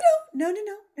leave. No.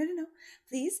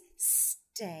 Please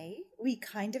stay. We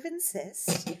kind of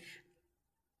insist.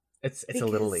 It's a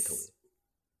little late to Because- leave.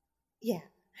 Yeah.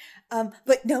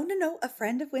 But no. A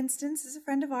friend of Winston's is a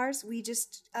friend of ours. We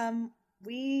just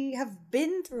we have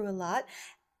been through a lot,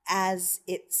 as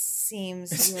it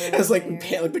seems. It's like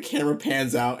the camera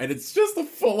pans out, and it's just a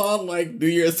full-on like New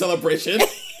Year's celebration.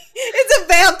 It's a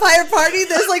vampire party.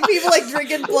 There's like people like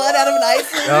drinking blood out of an ice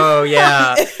cream. Oh,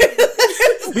 yeah.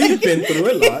 We've been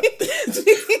through a lot. This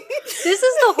is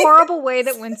the horrible way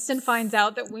that Winston finds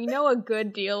out that we know a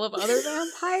good deal of other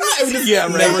vampires. I just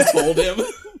never told him.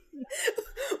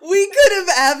 We could have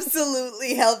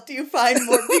absolutely helped you find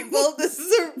more people. This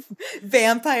is a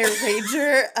vampire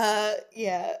rager.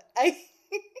 Yeah.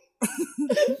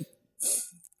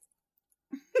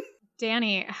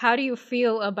 Danny, how do you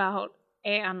feel about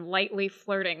Anne lightly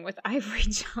flirting with Ivory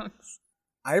Jones?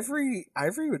 Ivory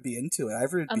would be into it.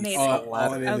 Ivory would be Amazing. so All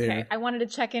glad. in Okay, there. I wanted to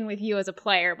check in with you as a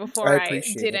player before I I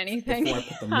appreciate did it. anything. Before I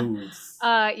put the moves.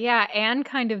 Yeah, Anne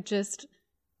kind of just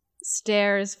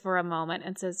stares for a moment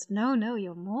and says, No,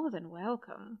 you're more than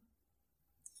welcome.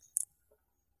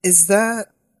 Is that?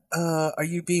 Are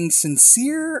you being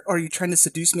sincere, or are you trying to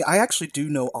seduce me? I actually do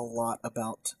know a lot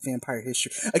about vampire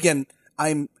history. Again,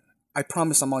 I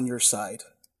promise I'm on your side.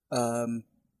 I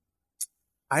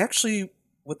actually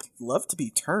would love to be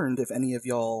turned if any of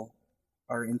y'all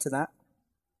are into that.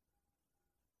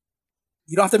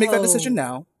 You don't have to make that decision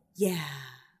now. Yeah.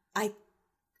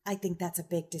 I think that's a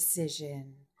big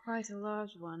decision. Quite a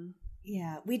large one.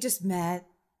 Yeah, we just met,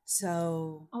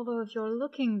 so Although if you're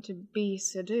looking to be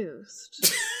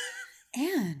seduced,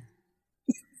 Anne.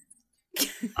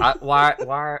 Why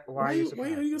are you surprised?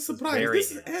 Why are you This is surprised? very-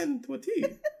 This is Anne to a T.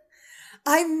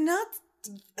 I'm not.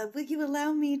 Will you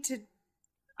allow me to?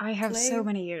 I have Play- so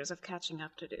many years of catching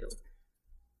up to do.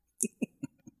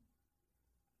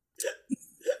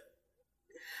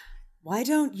 Why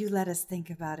don't you let us think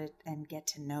about it and get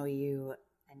to know you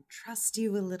and trust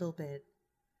you a little bit?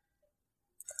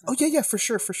 Oh yeah, for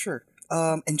sure.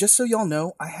 And just so y'all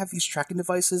know, I have these tracking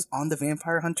devices on the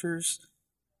vampire hunters.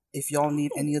 If y'all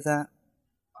need any of that.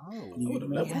 Oh. I would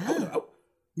have never. Yeah.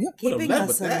 Yeah. Keeping led us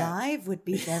with that. alive would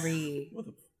be very.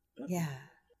 Yeah.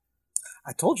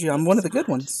 I told you I'm one of the good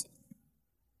ones.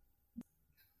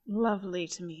 Lovely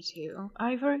to meet you.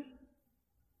 Ivory?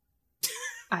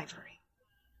 Ivory.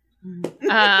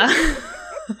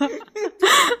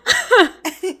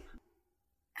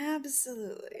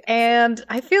 Absolutely. And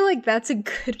I feel like that's a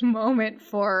good moment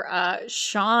for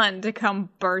Sean to come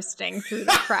bursting through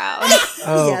the crowd.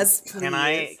 Yes,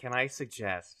 please. Can I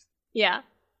suggest Yeah.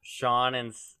 Sean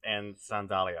and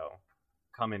Sandalio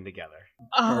come in together?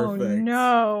 Oh Perfect.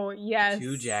 no. Yes.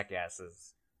 Two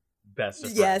jackasses. Best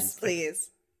of Yes, friends.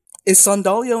 please. Is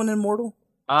Sandalio an immortal?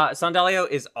 Sandalio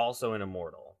is also an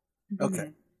immortal.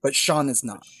 Okay. But Sean is But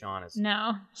not. Sean is.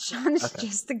 No. Sean's Okay.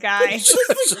 just the guy.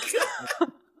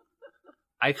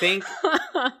 I think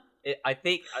I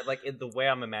think like the way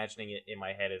I'm imagining it in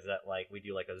my head is that like we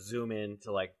do like a zoom in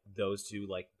to like those two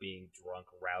like being drunk,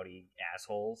 rowdy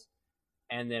assholes,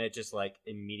 and then it just like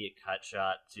immediate cut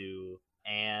shot to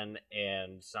Anne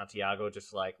and Santiago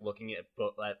just like looking at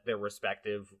their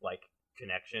respective like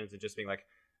connections and just being like,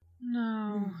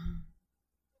 No.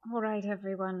 All right,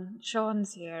 everyone.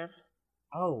 Sean's here.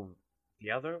 oh,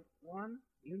 the other one,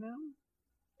 you know?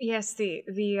 Yes, the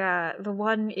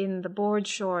one in the board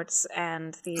shorts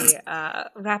and the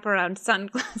wraparound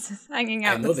sunglasses hanging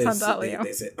out with Sandalio.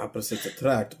 They say opposites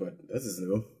attract, but this is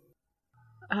new.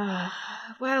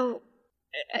 Well,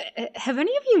 have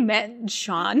any of you met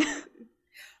Sean?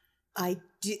 I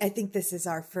think this is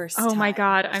our first Oh time. my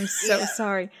god, I'm so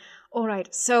sorry. All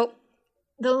right, so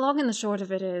the long and the short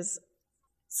of it is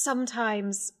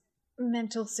sometimes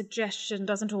mental suggestion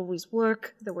doesn't always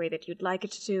work the way that you'd like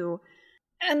it to.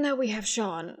 And now we have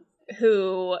Sean,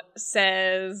 who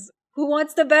says, "Who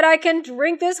wants to bet I can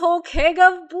drink this whole keg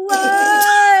of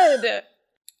blood?"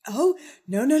 Oh,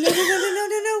 no.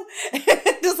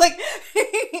 Just like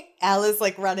Alice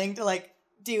like running to like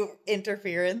do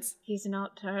interference. He's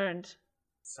not turned.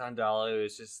 Sandalio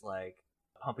is just like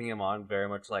pumping him on very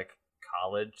much like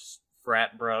college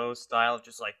frat bro style,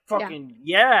 just like fucking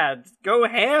yeah go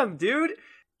ham, dude.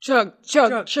 Chug.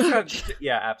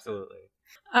 Yeah, absolutely.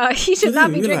 He should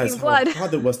not be drinking blood. How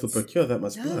hard it was to procure that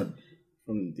much blood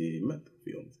from the meth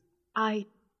field. I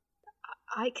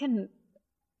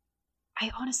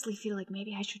honestly feel like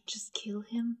maybe I should just kill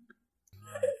him.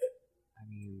 I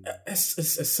mean,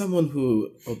 As someone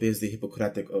who obeys the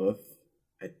Hippocratic Oath,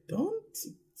 I don't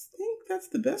think that's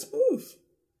the best move.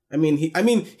 I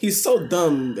mean, he's so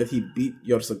dumb that he beat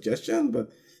your suggestion, but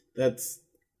that's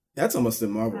almost a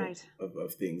marvel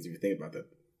of things if you think about it.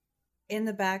 In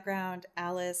the background,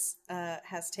 Alice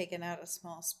has taken out a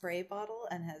small spray bottle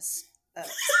and has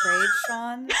sprayed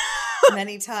Sean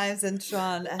many times, and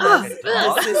Sean has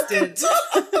desisted.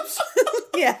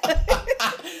 Yeah.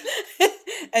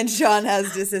 And Sean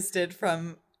has desisted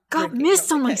from. Got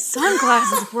mist on my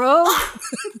sunglasses, bro.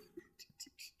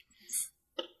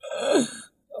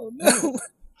 Oh no.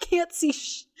 Can't see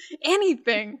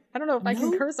anything. I don't know if I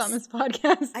can curse on this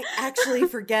podcast. I actually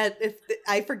forget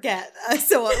I forget.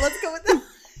 So let's go with that.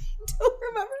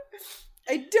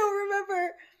 I don't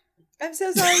remember. I'm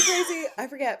so sorry, Tracy. I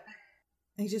forget.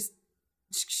 I just.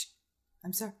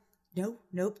 I'm sorry.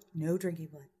 Nope. No drinking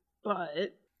blood.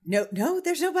 But no.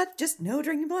 There's no but. Just no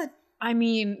drinking blood. I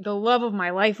mean, the love of my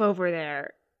life over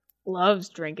there loves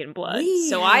drinking blood.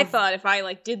 I thought if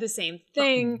I did the same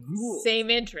thing, same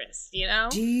interest, you know?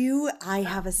 I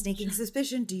have a sneaking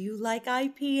suspicion. Do you like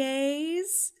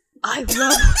IPAs? I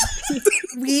love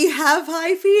We have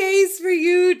IPAs for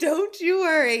you. Don't you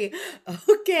worry.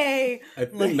 Okay. I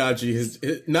think Najee is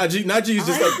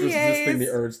just resisting the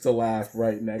urge to laugh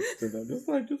right next to them.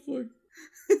 Just like.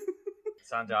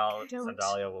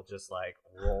 Sandalio will just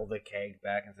roll the keg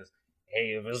back and says,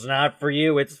 "Hey, if it's not for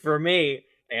you, it's for me."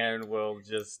 And we'll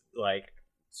just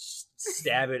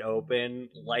stab it open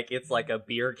like it's like a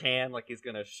beer can, like he's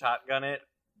gonna shotgun it,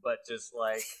 but just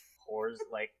pours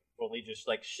fully just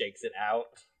shakes it out.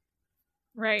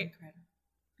 Right.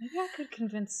 Maybe I could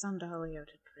convince Sandalio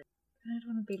to drink. I don't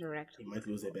want to be direct. He might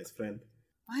lose their best friend.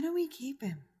 Why don't we keep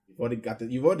him? You've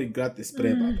already got the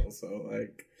spray bottle, so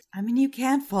I mean, you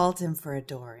can't fault him for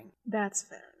adoring. That's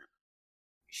fair enough.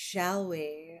 Shall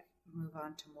we move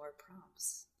on to more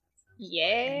prompts? Yeah.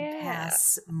 And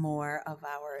pass more of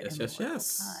our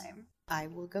yes. time. I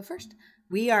will go first.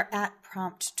 We are at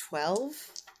prompt 12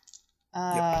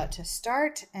 to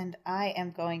start, and I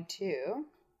am going to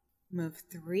move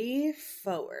 3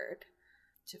 forward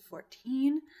to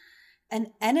 14.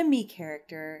 An enemy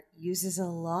character uses a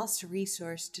lost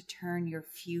resource to turn your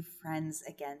few friends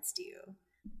against you.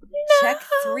 No! Check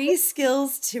 3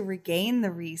 skills to regain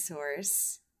the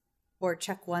resource, or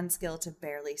check 1 skill to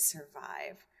barely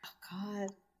survive. Oh, God.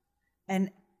 And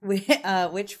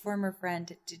which former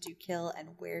friend did you kill, and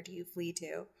where do you flee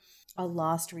to? A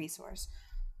lost resource.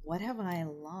 What have I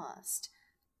lost?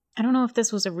 I don't know if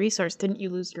this was a resource. Didn't you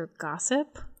lose your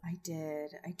gossip? I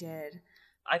did.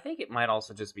 I think it might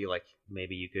also just be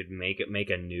maybe you could make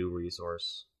a new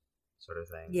resource sort of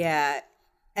thing. Yeah.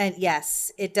 And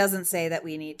yes, it doesn't say that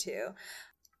we need to.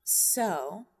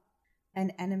 So,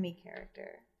 an enemy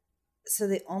character. So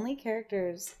the only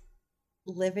characters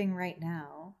living right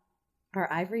now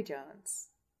are Ivory Jones,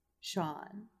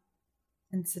 Sean,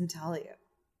 and Santalio.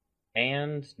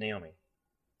 And Naomi.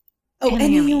 Oh,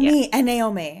 and Naomi. Yeah. And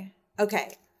Naomi.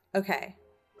 Okay.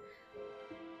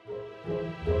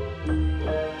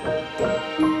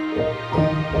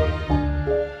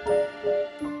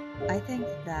 I think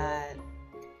that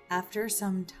after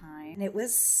some time, it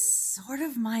was sort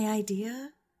of my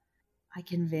idea. I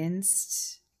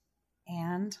convinced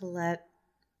Anne to let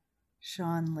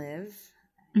Sean live.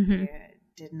 Mm-hmm. I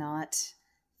did not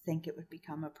think it would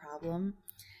become a problem,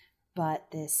 but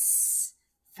this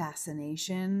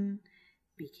fascination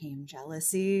became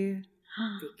jealousy,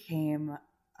 became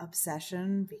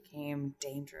obsession, became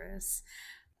dangerous.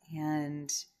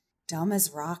 And dumb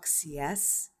as rocks,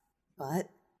 yes, but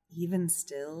even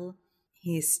still,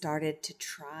 he started to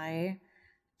try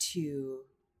to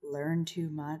learn too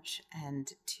much and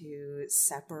to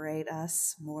separate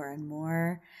us more and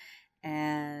more,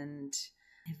 and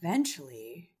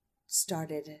eventually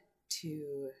started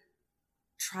to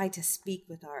try to speak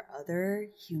with our other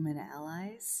human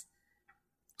allies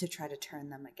to try to turn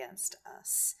them against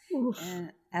us. Oof. In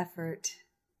an effort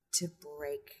to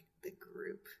break the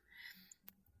group.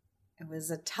 It was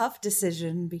a tough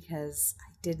decision because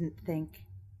I didn't think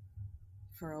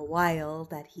for a while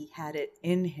that he had it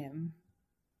in him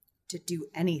to do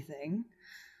anything.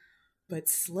 But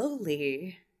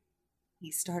slowly,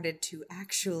 he started to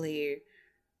actually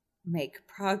make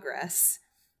progress.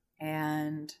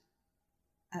 And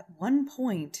at one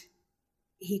point,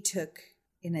 he took,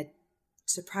 in a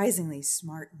surprisingly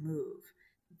smart move,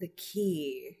 the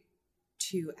key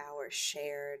to our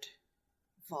shared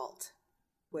vault,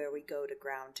 where we go to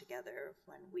ground together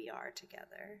when we are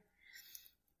together.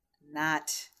 And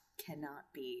that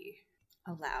cannot be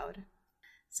allowed.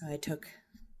 So I took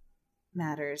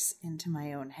matters into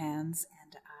my own hands,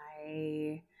 and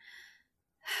I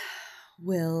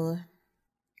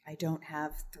don't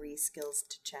have 3 skills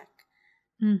to check.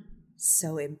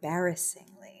 So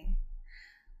embarrassingly,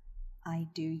 I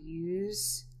do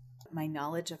use my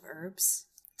knowledge of herbs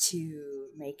to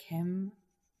make him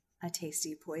a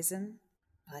tasty poison,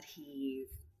 but he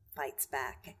fights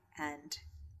back, and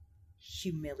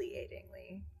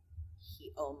humiliatingly,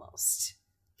 he almost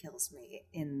kills me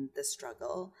in the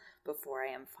struggle before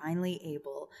I am finally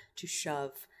able to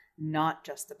shove not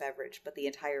just the beverage, but the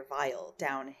entire vial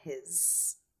down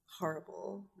his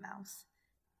horrible mouth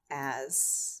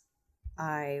as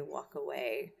I walk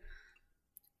away,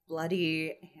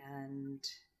 bloody and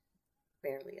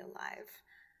barely alive.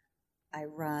 I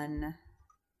run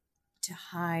to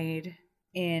hide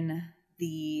in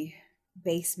the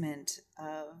basement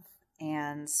of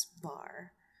Anne's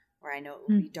bar, where I know it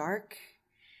will be dark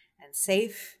and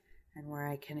safe, and where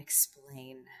I can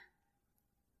explain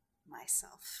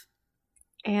myself.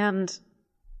 And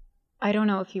I don't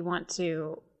know if you want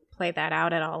to play that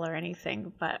out at all or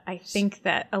anything, but I think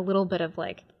that a little bit of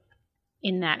like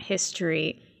in that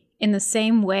history, in the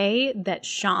same way that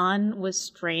Sean was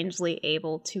strangely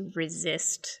able to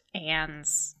resist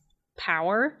Anne's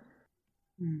power,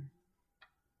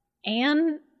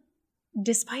 Anne,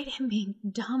 despite him being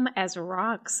dumb as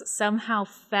rocks, somehow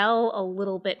fell a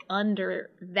little bit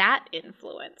under that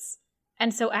influence.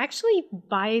 And so actually,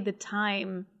 by the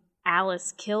time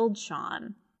Alice killed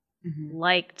Sean,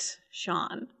 liked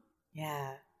Sean.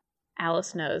 Yeah.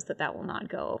 Alice knows that that will not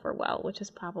go over well, which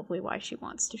is probably why she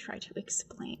wants to try to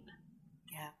explain.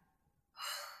 Yeah.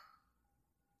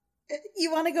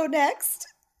 You want to go next?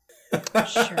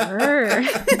 Sure.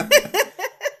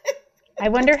 I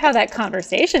wonder how that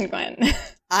conversation went.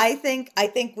 I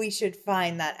think we should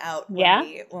find that out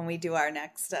when we do our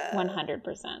next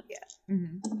 100%. Yeah.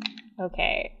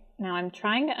 Okay. Now I'm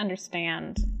trying to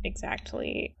understand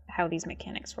exactly how these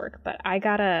mechanics work, but I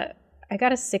got a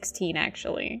 16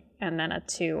 actually, and then a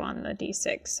 2 on the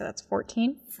d6, so that's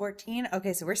 14. 14?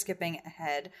 Okay, so we're skipping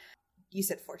ahead. You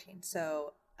said 14,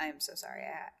 so I'm so sorry.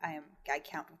 I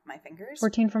count with my fingers.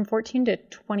 14 from 14 to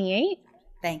 28?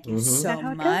 Thank you so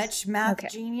much,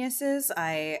 math geniuses.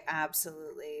 I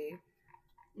absolutely...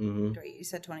 Wait, you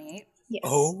said 28? Yes.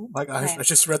 Oh my gosh, Okay. I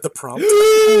just read the prompt.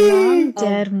 A long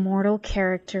dead mortal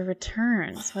character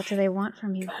returns. What do they want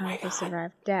from you? How have they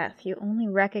survived death? You only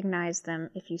recognize them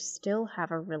if you still have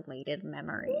a related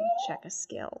memory. Check a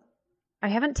skill. I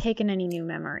haven't taken any new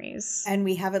memories. And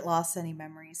we haven't lost any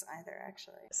memories either,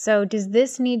 actually. So does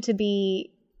this need to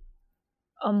be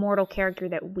a mortal character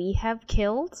that we have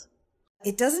killed?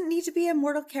 It doesn't need to be a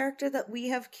mortal character that we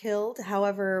have killed.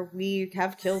 However, we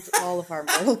have killed all of our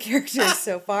mortal characters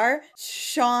so far.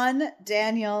 Sean,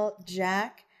 Daniel,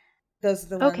 Jack. Those are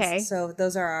the ones. Okay. So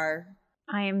those are our...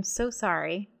 I am so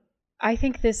sorry. I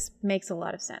think this makes a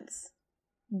lot of sense.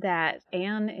 That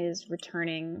Anne is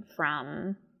returning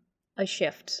from a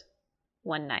shift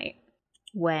one night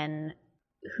when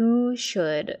who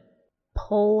should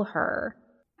pull her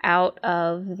out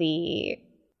of the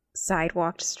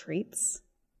sidewalked streets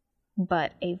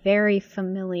but a very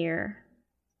familiar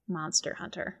monster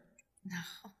hunter. No.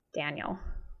 Daniel.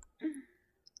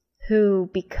 who,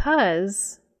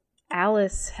 because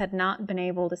Alice had not been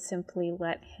able to simply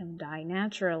let him die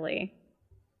naturally,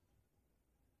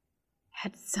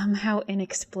 had somehow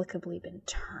inexplicably been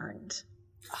turned.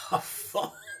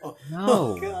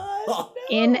 No. God, no.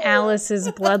 In Alice's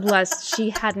bloodlust, she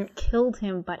hadn't killed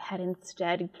him, but had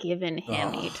instead given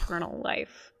him eternal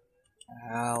life.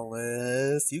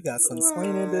 Alice, you got some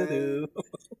explaining to do.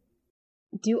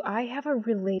 Do I have a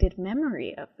related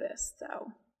memory of this, though?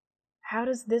 How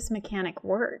does this mechanic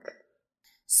work?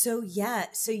 So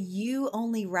you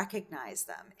only recognize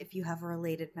them if you have a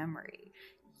related memory.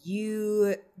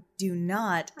 You do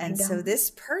not, and so this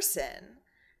person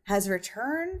has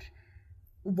returned.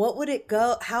 What would it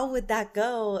go? How would that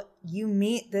go? You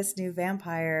meet this new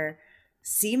vampire,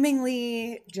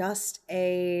 seemingly just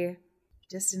a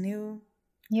new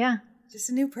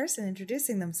person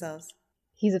introducing themselves.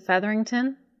 He's a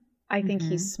Featherington. I think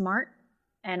he's smart,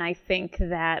 and I think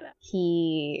that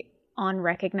he, on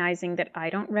recognizing that I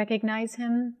don't recognize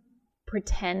him,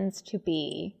 pretends to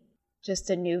be just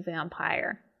a new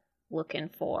vampire looking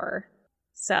for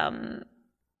some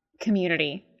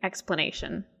community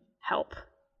explanation help.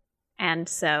 And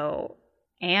so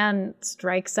Anne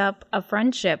strikes up a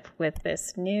friendship with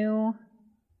this new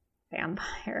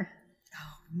vampire.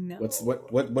 Oh no!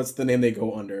 What's the name they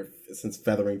go under? Since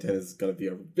Featherington is gonna be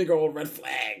a big old red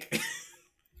flag.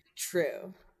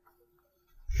 True.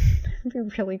 It'd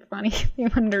be really funny if you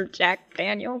under Jack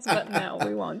Daniels, but no,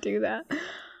 we won't do that.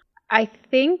 I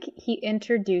think he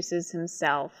introduces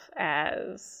himself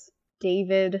as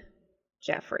David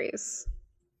Jeffries.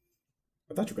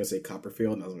 I thought you were gonna say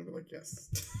Copperfield, and I was gonna be like, yes.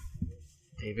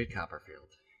 David Copperfield.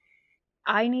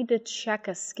 I need to check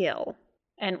a skill.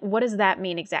 And what does that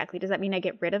mean exactly? Does that mean I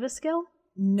get rid of a skill?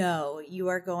 No, you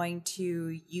are going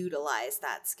to utilize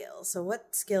that skill. So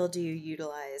what skill do you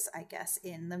utilize, I guess,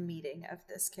 in the meeting of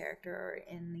this character or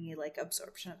in the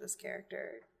absorption of this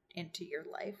character into your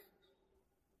life?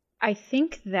 I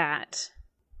think that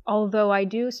although I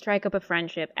do strike up a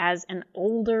friendship as an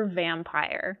older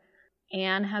vampire,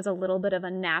 Anne has a little bit of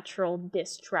a natural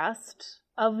distrust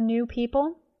of new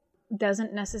people,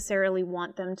 doesn't necessarily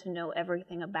want them to know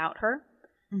everything about her.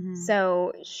 Mm-hmm.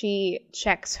 So she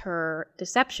checks her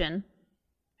deception,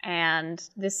 and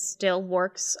this still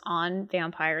works on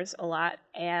vampires a lot,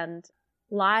 and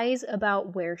lies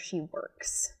about where she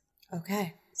works.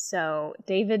 Okay. So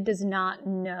David does not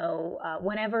know.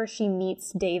 Whenever she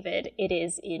meets David, it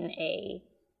is in a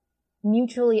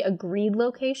mutually agreed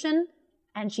location,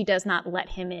 and she does not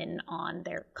let him in on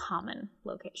their common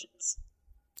locations.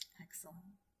 Excellent.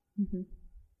 Mm-hmm.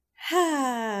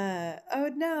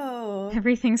 Oh no.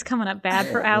 Everything's coming up bad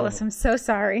for Alice. I'm so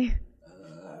sorry.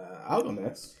 I'll go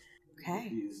next. Okay.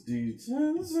 These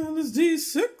D10s and this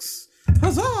D6.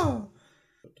 Huzzah!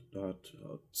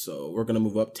 So we're going to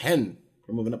move up 10.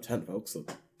 We're moving up 10, folks. So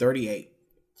 38.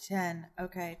 10.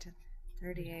 Okay.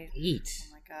 38. 8.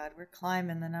 Oh my God. We're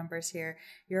climbing the numbers here.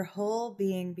 Your whole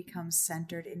being becomes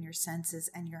centered in your senses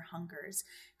and your hungers.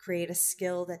 Create a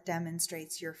skill that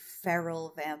demonstrates your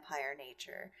feral vampire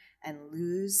nature and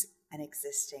lose an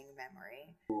existing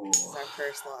memory. Ooh. This is our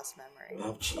first lost memory.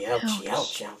 Ouchie, ouchie,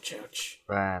 ouch, ouch, ouch.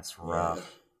 That's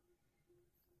rough.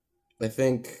 Yeah. I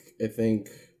think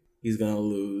he's gonna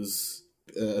lose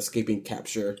escaping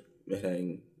capture,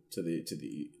 heading to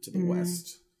the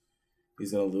west.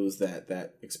 He's gonna lose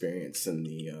that experience in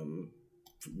the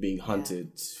being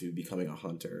hunted to becoming a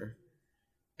hunter,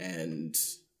 and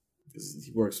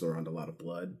he works around a lot of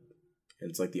blood, and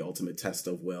it's like the ultimate test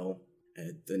of will.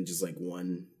 And then just like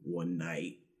one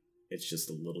night, it's just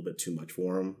a little bit too much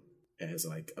for him, as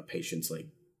like a patient's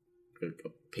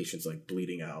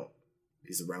bleeding out.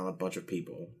 He's around a bunch of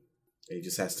people, and he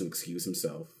just has to excuse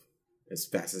himself as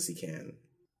fast as he can.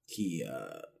 He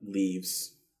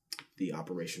leaves the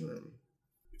operation room.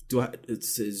 It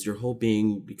says your whole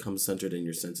being becomes centered in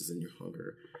your senses and your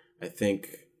hunger. I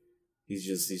think he's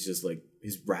just like,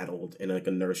 he's rattled, and like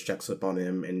a nurse checks up on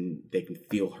him, and they can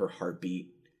feel her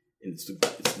heartbeat, and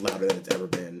it's louder than it's ever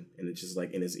been, and it's just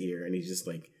like in his ear, and he's just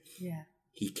like,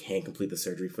 he can't complete the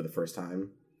surgery for the first time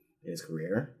in his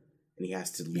career, and he has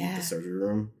to leave the surgery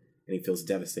room, and he feels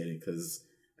devastated because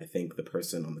I think the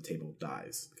person on the table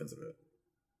dies because of it.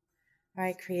 All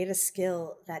right, create a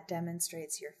skill that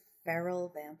demonstrates your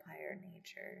feral vampire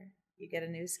nature. You get a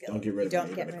new skill. Don't get rid of it.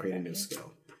 You gotta create a new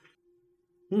skill.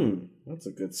 That's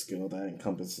a good skill that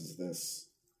encompasses this.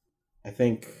 I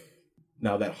think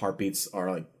now that heartbeats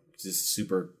are like just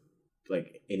super,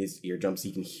 like in his eardrums,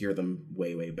 he can hear them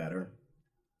way, way better.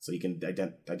 So you can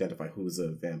identify who's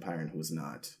a vampire and who's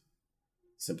not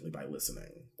simply by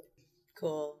listening.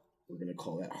 Cool. We're going to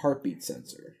call that heartbeat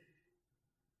sensor.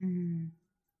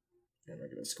 And we're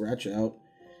going to scratch out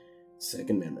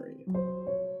Second Memory.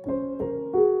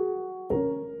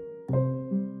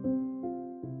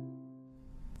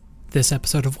 This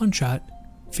episode of One Shot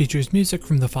features music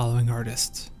from the following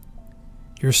artists.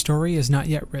 Your Story Is Not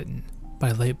Yet Written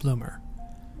by Late Bloomer.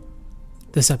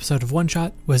 This episode of One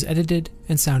Shot was edited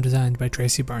and sound designed by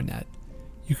Tracy Barnett.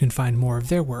 You can find more of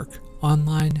their work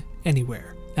online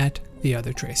anywhere at The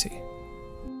Other Tracy.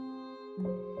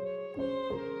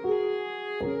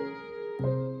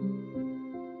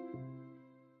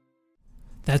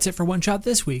 That's it for One Shot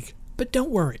this week, but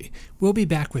don't worry, we'll be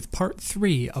back with part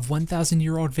 3 of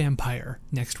 1000-Year-Old Vampire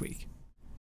next week.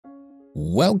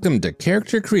 Welcome to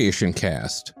Character Creation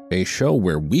Cast, a show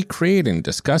where we create and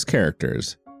discuss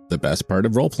characters, the best part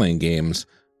of role-playing games,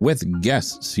 with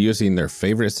guests using their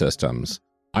favorite systems.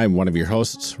 I'm one of your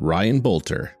hosts, Ryan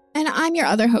Bolter. And I'm your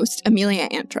other host, Amelia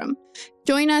Antrim.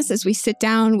 Join us as we sit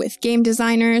down with game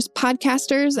designers,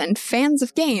 podcasters, and fans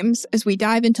of games as we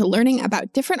dive into learning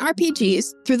about different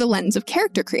RPGs through the lens of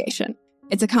character creation.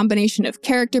 It's a combination of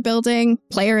character building,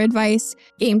 player advice,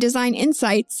 game design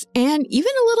insights, and even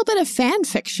a little bit of fan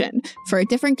fiction for a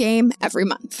different game every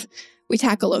month. We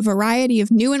tackle a variety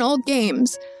of new and old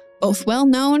games, both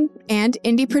well-known and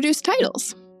indie-produced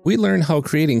titles. We learn how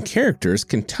creating characters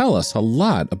can tell us a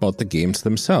lot about the games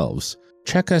themselves.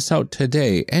 Check us out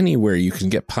today anywhere you can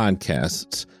get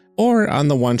podcasts, or on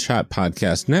the One Shot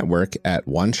Podcast Network at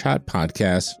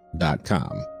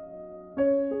oneshotpodcast.com.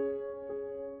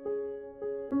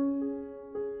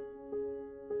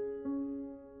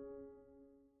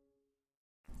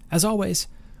 As always,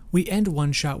 we end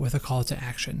One Shot with a call to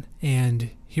action,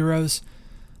 and heroes,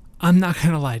 I'm not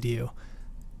going to lie to you.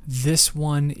 This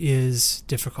one is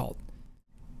difficult.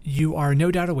 You are no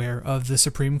doubt aware of the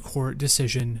Supreme Court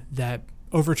decision that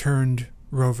overturned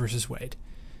Roe v. Wade.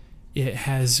 It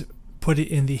has put it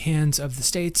in the hands of the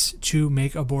states to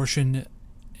make abortion,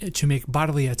 to make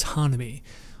bodily autonomy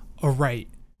a right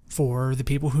for the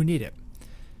people who need it.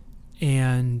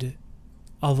 And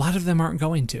a lot of them aren't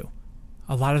going to.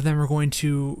 A lot of them are going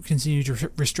to continue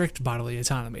to restrict bodily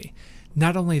autonomy.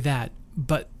 Not only that,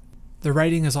 but the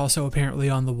writing is also apparently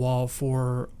on the wall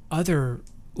for other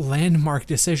landmark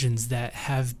decisions that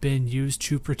have been used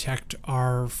to protect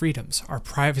our freedoms, our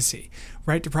privacy.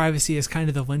 Right to privacy is kind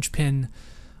of the linchpin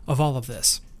of all of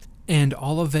this. And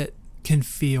all of it can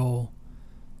feel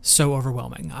so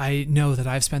overwhelming. I know that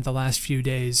I've spent the last few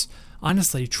days,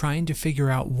 honestly, trying to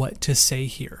figure out what to say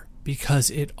here,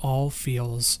 because it all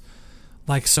feels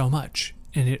like so much.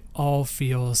 And it all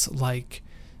feels like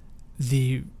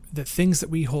the things that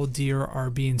we hold dear are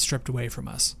being stripped away from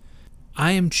us.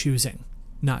 I am choosing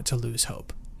not to lose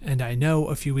hope. And I know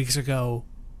a few weeks ago,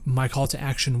 my call to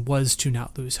action was to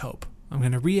not lose hope. I'm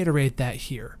going to reiterate that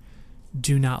here.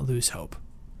 Do not lose hope.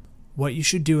 What you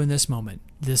should do in this moment,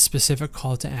 this specific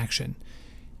call to action,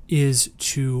 is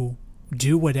to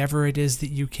do whatever it is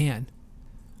that you can.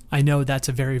 I know that's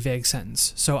a very vague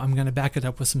sentence, so I'm going to back it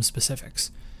up with some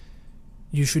specifics.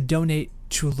 You should donate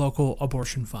to local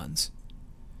abortion funds.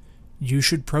 You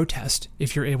should protest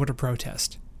if you're able to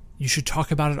protest. You should talk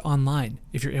about it online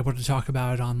if you're able to talk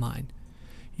about it online.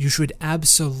 You should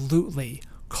absolutely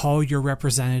call your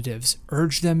representatives,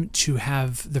 urge them to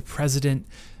have the president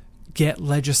get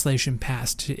legislation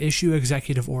passed, to issue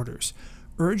executive orders.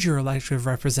 Urge your elected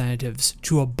representatives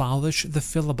to abolish the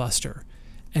filibuster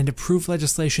and approve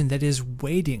legislation that is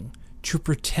waiting to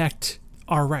protect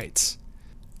our rights.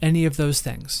 Any of those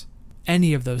things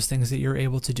that you're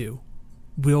able to do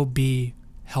will be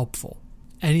helpful.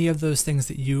 Any of those things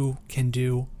that you can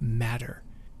do matter.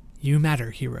 You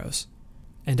matter, heroes.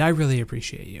 And I really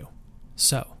appreciate you.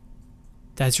 So,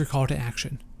 that's your call to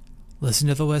action. Listen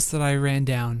to the list that I ran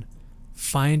down.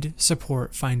 Find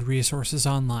support, find resources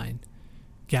online.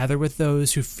 Gather with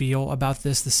those who feel about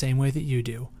this the same way that you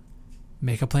do.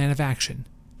 Make a plan of action.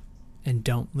 And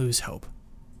don't lose hope.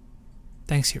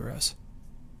 Thanks, heroes.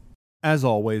 As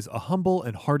always, a humble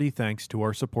and hearty thanks to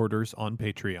our supporters on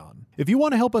Patreon. If you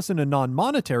want to help us in a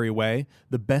non-monetary way,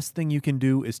 the best thing you can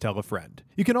do is tell a friend.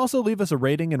 You can also leave us a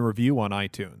rating and review on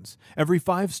iTunes. Every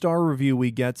 5-star review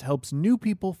we get helps new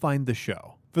people find the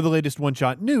show. For the latest One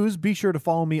Shot news, be sure to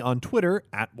follow me on Twitter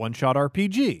at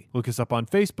OneShotRPG. Look us up on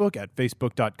Facebook at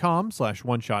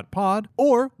facebook.com/OneShotPod,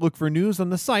 or look for news on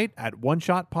the site at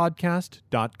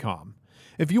OneShotPodcast.com.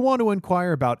 If you want to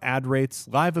inquire about ad rates,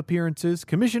 live appearances,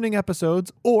 commissioning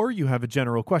episodes, or you have a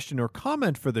general question or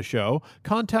comment for the show,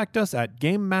 contact us at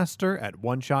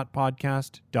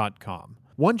GameMaster@OneShotPodcast.com.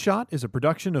 One Shot is a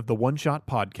production of the One Shot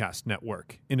Podcast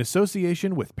Network, in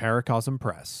association with Paracosm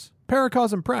Press.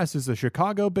 Paracosm Press is a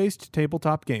Chicago-based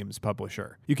tabletop games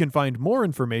publisher. You can find more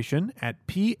information at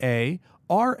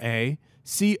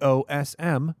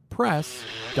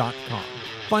paracosmpress.com.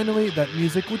 Finally, that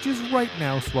music, which is right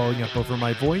now swelling up over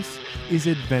my voice, is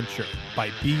Adventure by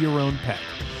Be Your Own Pet,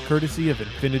 courtesy of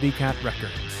Infinity Cat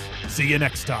Records. See you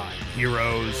next time,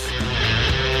 heroes.